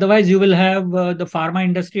see. Otherwise, you will have the pharma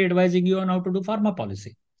industry advising you on how to do pharma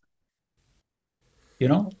policy. You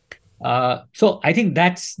know, so I think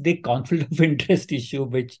that's the conflict of interest issue,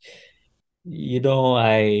 which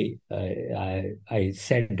I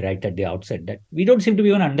said right at the outset that we don't seem to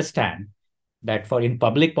even understand that for in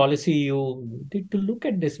public policy you need to look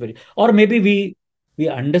at this very, or maybe we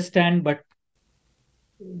understand, but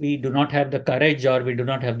we do not have the courage or we do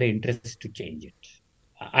not have the interest to change it.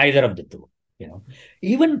 Either of the two, you know,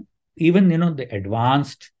 even the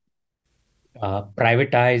advanced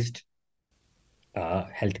privatized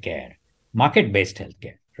healthcare, market-based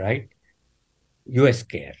healthcare, right? US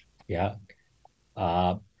care, yeah,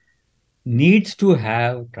 uh, needs to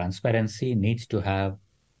have transparency, needs to have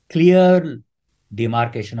clear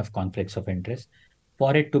demarcation of conflicts of interest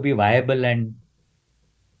for it to be viable and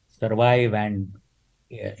survive and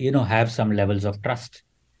have some levels of trust.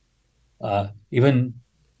 Even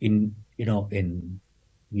in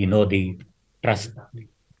the trust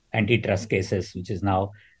antitrust cases, which is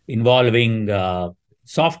now involving large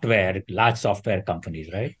software companies,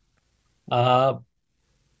 right? Uh,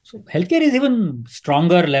 so healthcare is even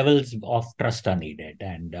stronger levels of trust are needed,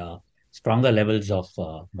 and stronger levels of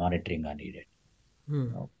monitoring are needed.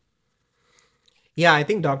 Hmm. Yeah, I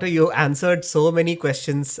think, Doctor, you answered so many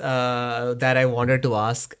questions that I wanted to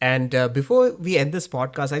ask. And before we end this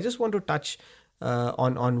podcast, I just want to touch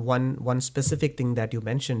on one specific thing that you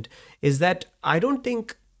mentioned, is that I don't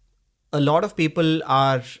think a lot of people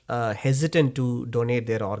are hesitant to donate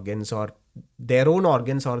their organs, or their own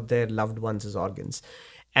organs, or their loved ones' organs.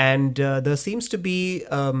 And there seems to be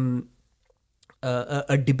a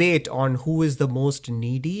debate on who is the most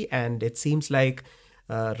needy, and it seems like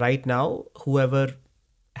right now whoever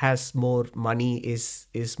has more money is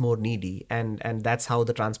more needy, and that's how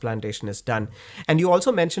the transplantation is done. And you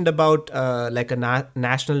also mentioned about like a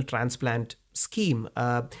national transplant scheme.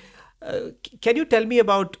 Can you tell me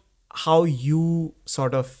about how you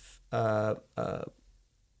sort of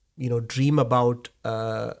dream about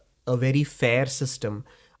a very fair system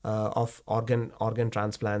of organ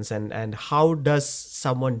transplants, and how does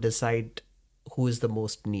someone decide who is the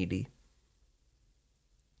most needy?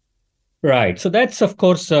 Right. So that's, of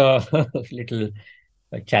course, a little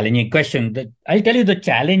challenging question. I'll tell you the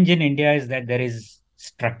challenge in India is that there is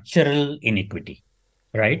structural inequity,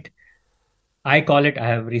 right? I call it, I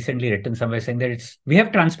have recently written somewhere saying that we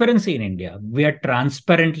have transparency in India. We are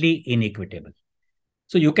transparently inequitable.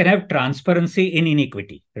 So you can have transparency in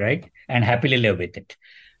inequity, right? And happily live with it.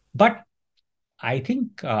 But I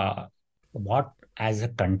think what as a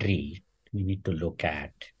country we need to look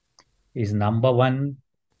at is number one,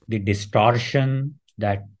 the distortion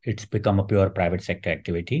that it's become a pure private sector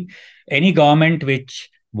activity. Any government which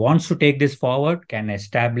wants to take this forward can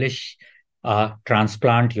establish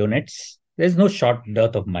transplant units. There's no short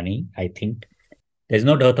dearth of money, I think. There's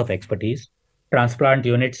no dearth of expertise. Transplant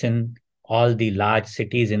units in all the large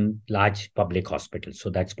cities in large public hospitals. So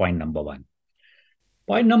that's point number one.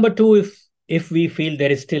 Point number two, if we feel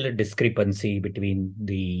there is still a discrepancy between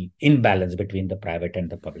the imbalance between the private and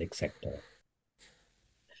the public sector,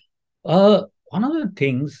 one of the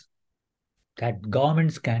things that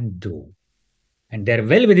governments can do, and they're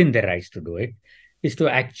well within their rights to do it, is to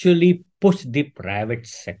actually push the private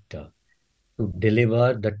sector to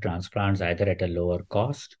deliver the transplants either at a lower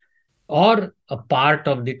cost or a part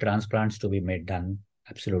of the transplants to be made done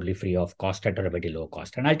absolutely free of cost at a very low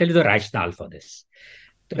cost. And I'll tell you the rationale for this.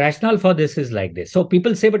 The rationale for this is like this. So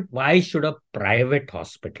people say, but why should a private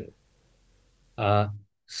hospital uh,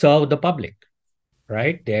 serve the public?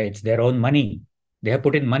 Right? It's their own money. They have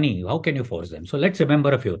put in money. How can you force them? So let's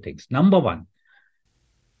remember a few things. Number one,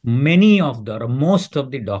 most of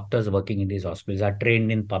the doctors working in these hospitals are trained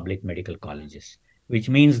in public medical colleges, which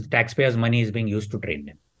means the taxpayers' money is being used to train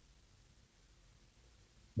them.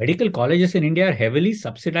 Medical colleges in India are heavily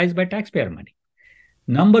subsidized by taxpayer money.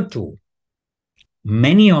 Number two,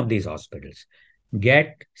 Many of these hospitals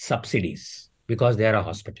get subsidies because they are a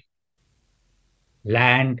hospital,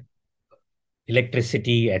 land,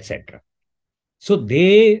 electricity, etc. So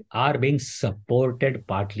they are being supported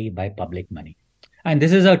partly by public money. And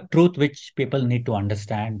this is a truth which people need to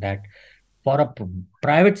understand, that for a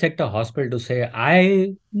private sector hospital to say,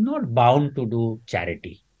 I'm not bound to do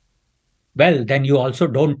charity, well, then you also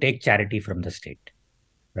don't take charity from the state,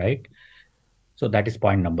 right? So that is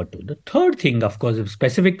point number two. The third thing, of course,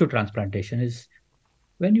 specific to transplantation is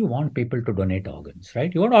when you want people to donate organs,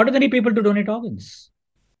 right? You want ordinary people to donate organs,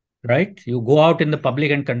 right? You go out in the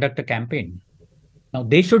public and conduct a campaign. Now,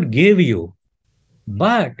 they should give you,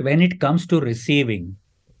 but when it comes to receiving,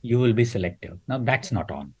 you will be selective. Now, that's not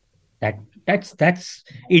on. That that's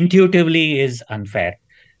intuitively is unfair,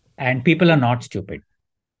 and people are not stupid,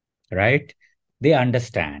 right? They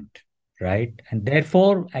understand, right? And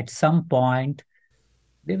therefore, at some point,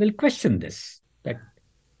 they will question this. That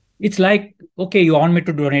it's like, okay, you want me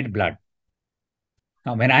to donate blood.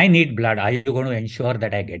 Now, when I need blood, are you going to ensure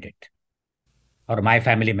that I get it? Or my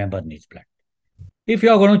family member needs blood? If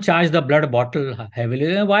you are going to charge the blood bottle heavily,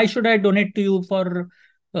 then why should I donate to you for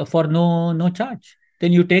no charge?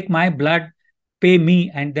 Then you take my blood, pay me,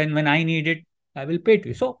 and then when I need it, I will pay to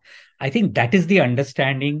you. So I think that is the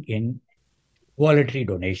understanding in voluntary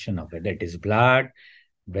donation of whether it is blood,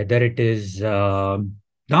 whether it is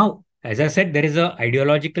now, as I said, there is a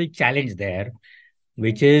ideological challenge there,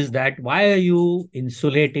 which is that why are you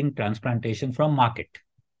insulating transplantation from market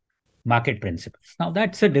principles? Now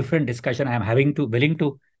that's a different discussion. I'm having to willing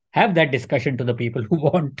to have that discussion to the people who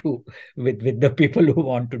want to with the people who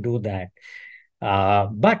want to do that.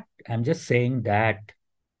 But I'm just saying that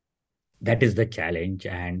that is the challenge,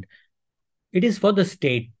 and it is for the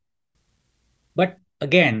state. But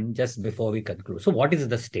again, just before we conclude, so what is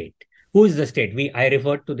the state? Who is the state? I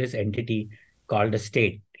referred to this entity called the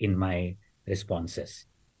state in my responses.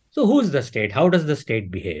 So who's the state? How does the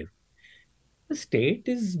state behave? The state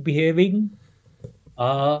is behaving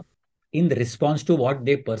uh, in response to what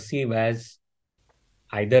they perceive as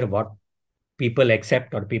either what people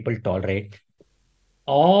accept or people tolerate,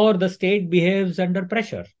 or the state behaves under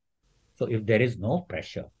pressure. So if there is no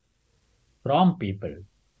pressure from people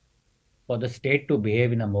for the state to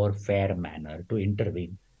behave in a more fair manner, to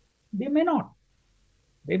intervene, they may not.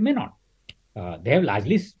 They may not. They have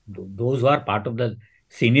largely, those who are part of the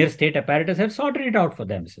senior state apparatus have sorted it out for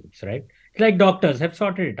themselves, right? It's like doctors have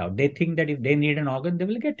sorted it out. They think that if they need an organ, they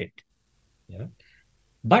will get it. Yeah.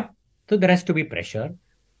 But so there has to be pressure,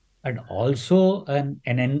 and also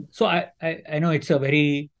so I know it's a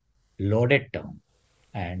very loaded term,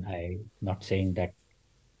 and I'm not saying that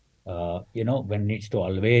one needs to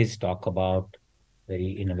always talk about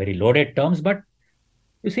very in a very loaded terms, but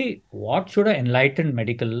you see, what should an enlightened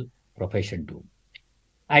medical profession do?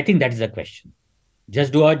 I think that is the question.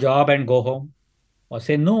 Just do our job and go home, or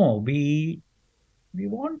say no, we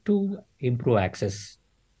want to improve access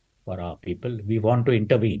for our people. We want to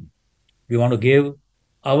intervene. We want to give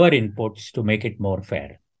our inputs to make it more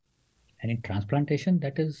fair. And in transplantation,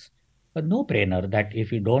 that is a no-brainer, that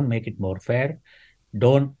if you don't make it more fair,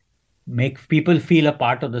 don't make people feel a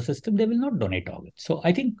part of the system, they will not donate organs. So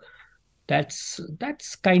I think that's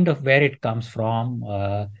kind of where it comes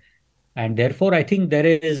from. And therefore, I think there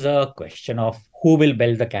is a question of who will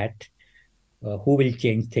bell the cat, who will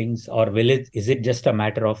change things, or is it just a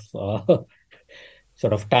matter of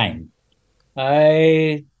sort of time?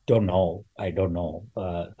 I don't know. I don't know.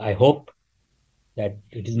 I hope that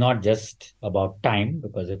it is not just about time,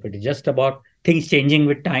 because if it is just about things changing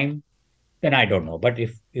with time, then I don't know. But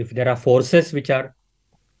if there are forces which are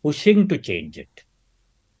pushing to change it,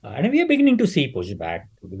 and we are beginning to see pushback.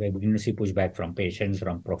 We are beginning to see pushback from patients,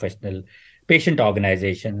 from professional patient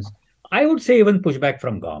organizations. I would say even pushback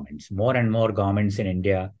from governments. More and more governments in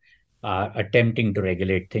India are attempting to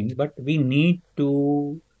regulate things, but we need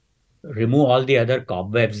to remove all the other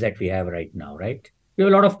cobwebs that we have right now, right? We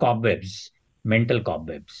have a lot of cobwebs, mental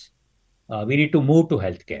cobwebs. We need to move to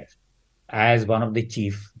healthcare as one of the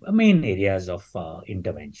chief main areas of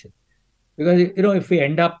intervention. Because, if we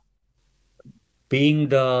end up being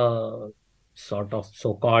the sort of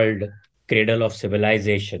so-called cradle of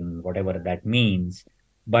civilization, whatever that means,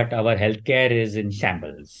 but our healthcare is in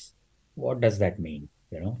shambles. What does that mean?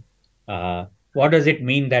 What does it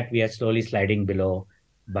mean that we are slowly sliding below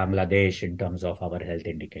Bangladesh in terms of our health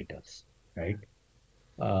indicators, right?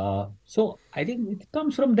 So I think it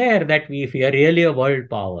comes from there that if we are really a world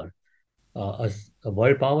power, a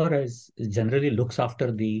world power generally looks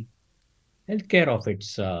after the healthcare of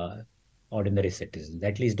its ordinary citizens.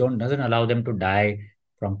 At least doesn't allow them to die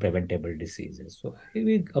from preventable diseases. So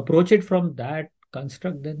we approach it from that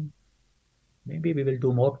construct, then maybe we will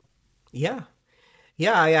do more. Yeah.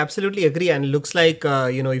 Yeah, I absolutely agree. And looks like,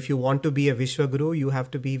 if you want to be a Vishwaguru, you have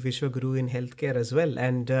to be Vishwaguru in healthcare as well.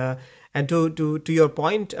 And to your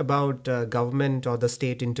point about government or the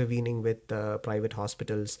state intervening with private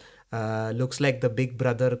hospitals, looks like the big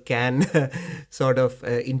brother can sort of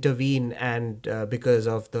intervene, and because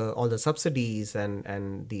of the all the subsidies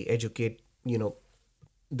and the educate,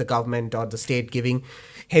 the government or the state giving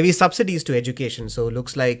heavy subsidies to education. So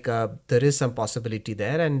looks like there is some possibility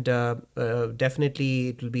there, and definitely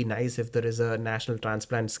it will be nice if there is a national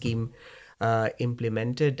transplant scheme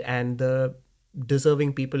implemented, and the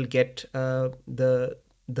deserving people get the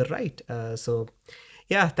right. So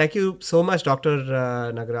yeah, thank you so much, Dr.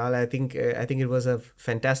 Nagral. I think it was a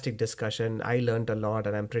fantastic discussion. I learned a lot,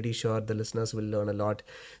 and I'm pretty sure the listeners will learn a lot.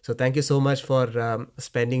 So thank you so much for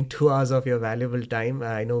spending 2 hours of your valuable time.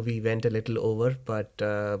 I know we went a little over,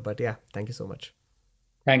 but yeah, thank you so much.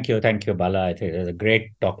 Thank you, Bala. I think it was a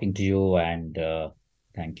great talking to you, and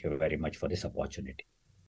thank you very much for this opportunity.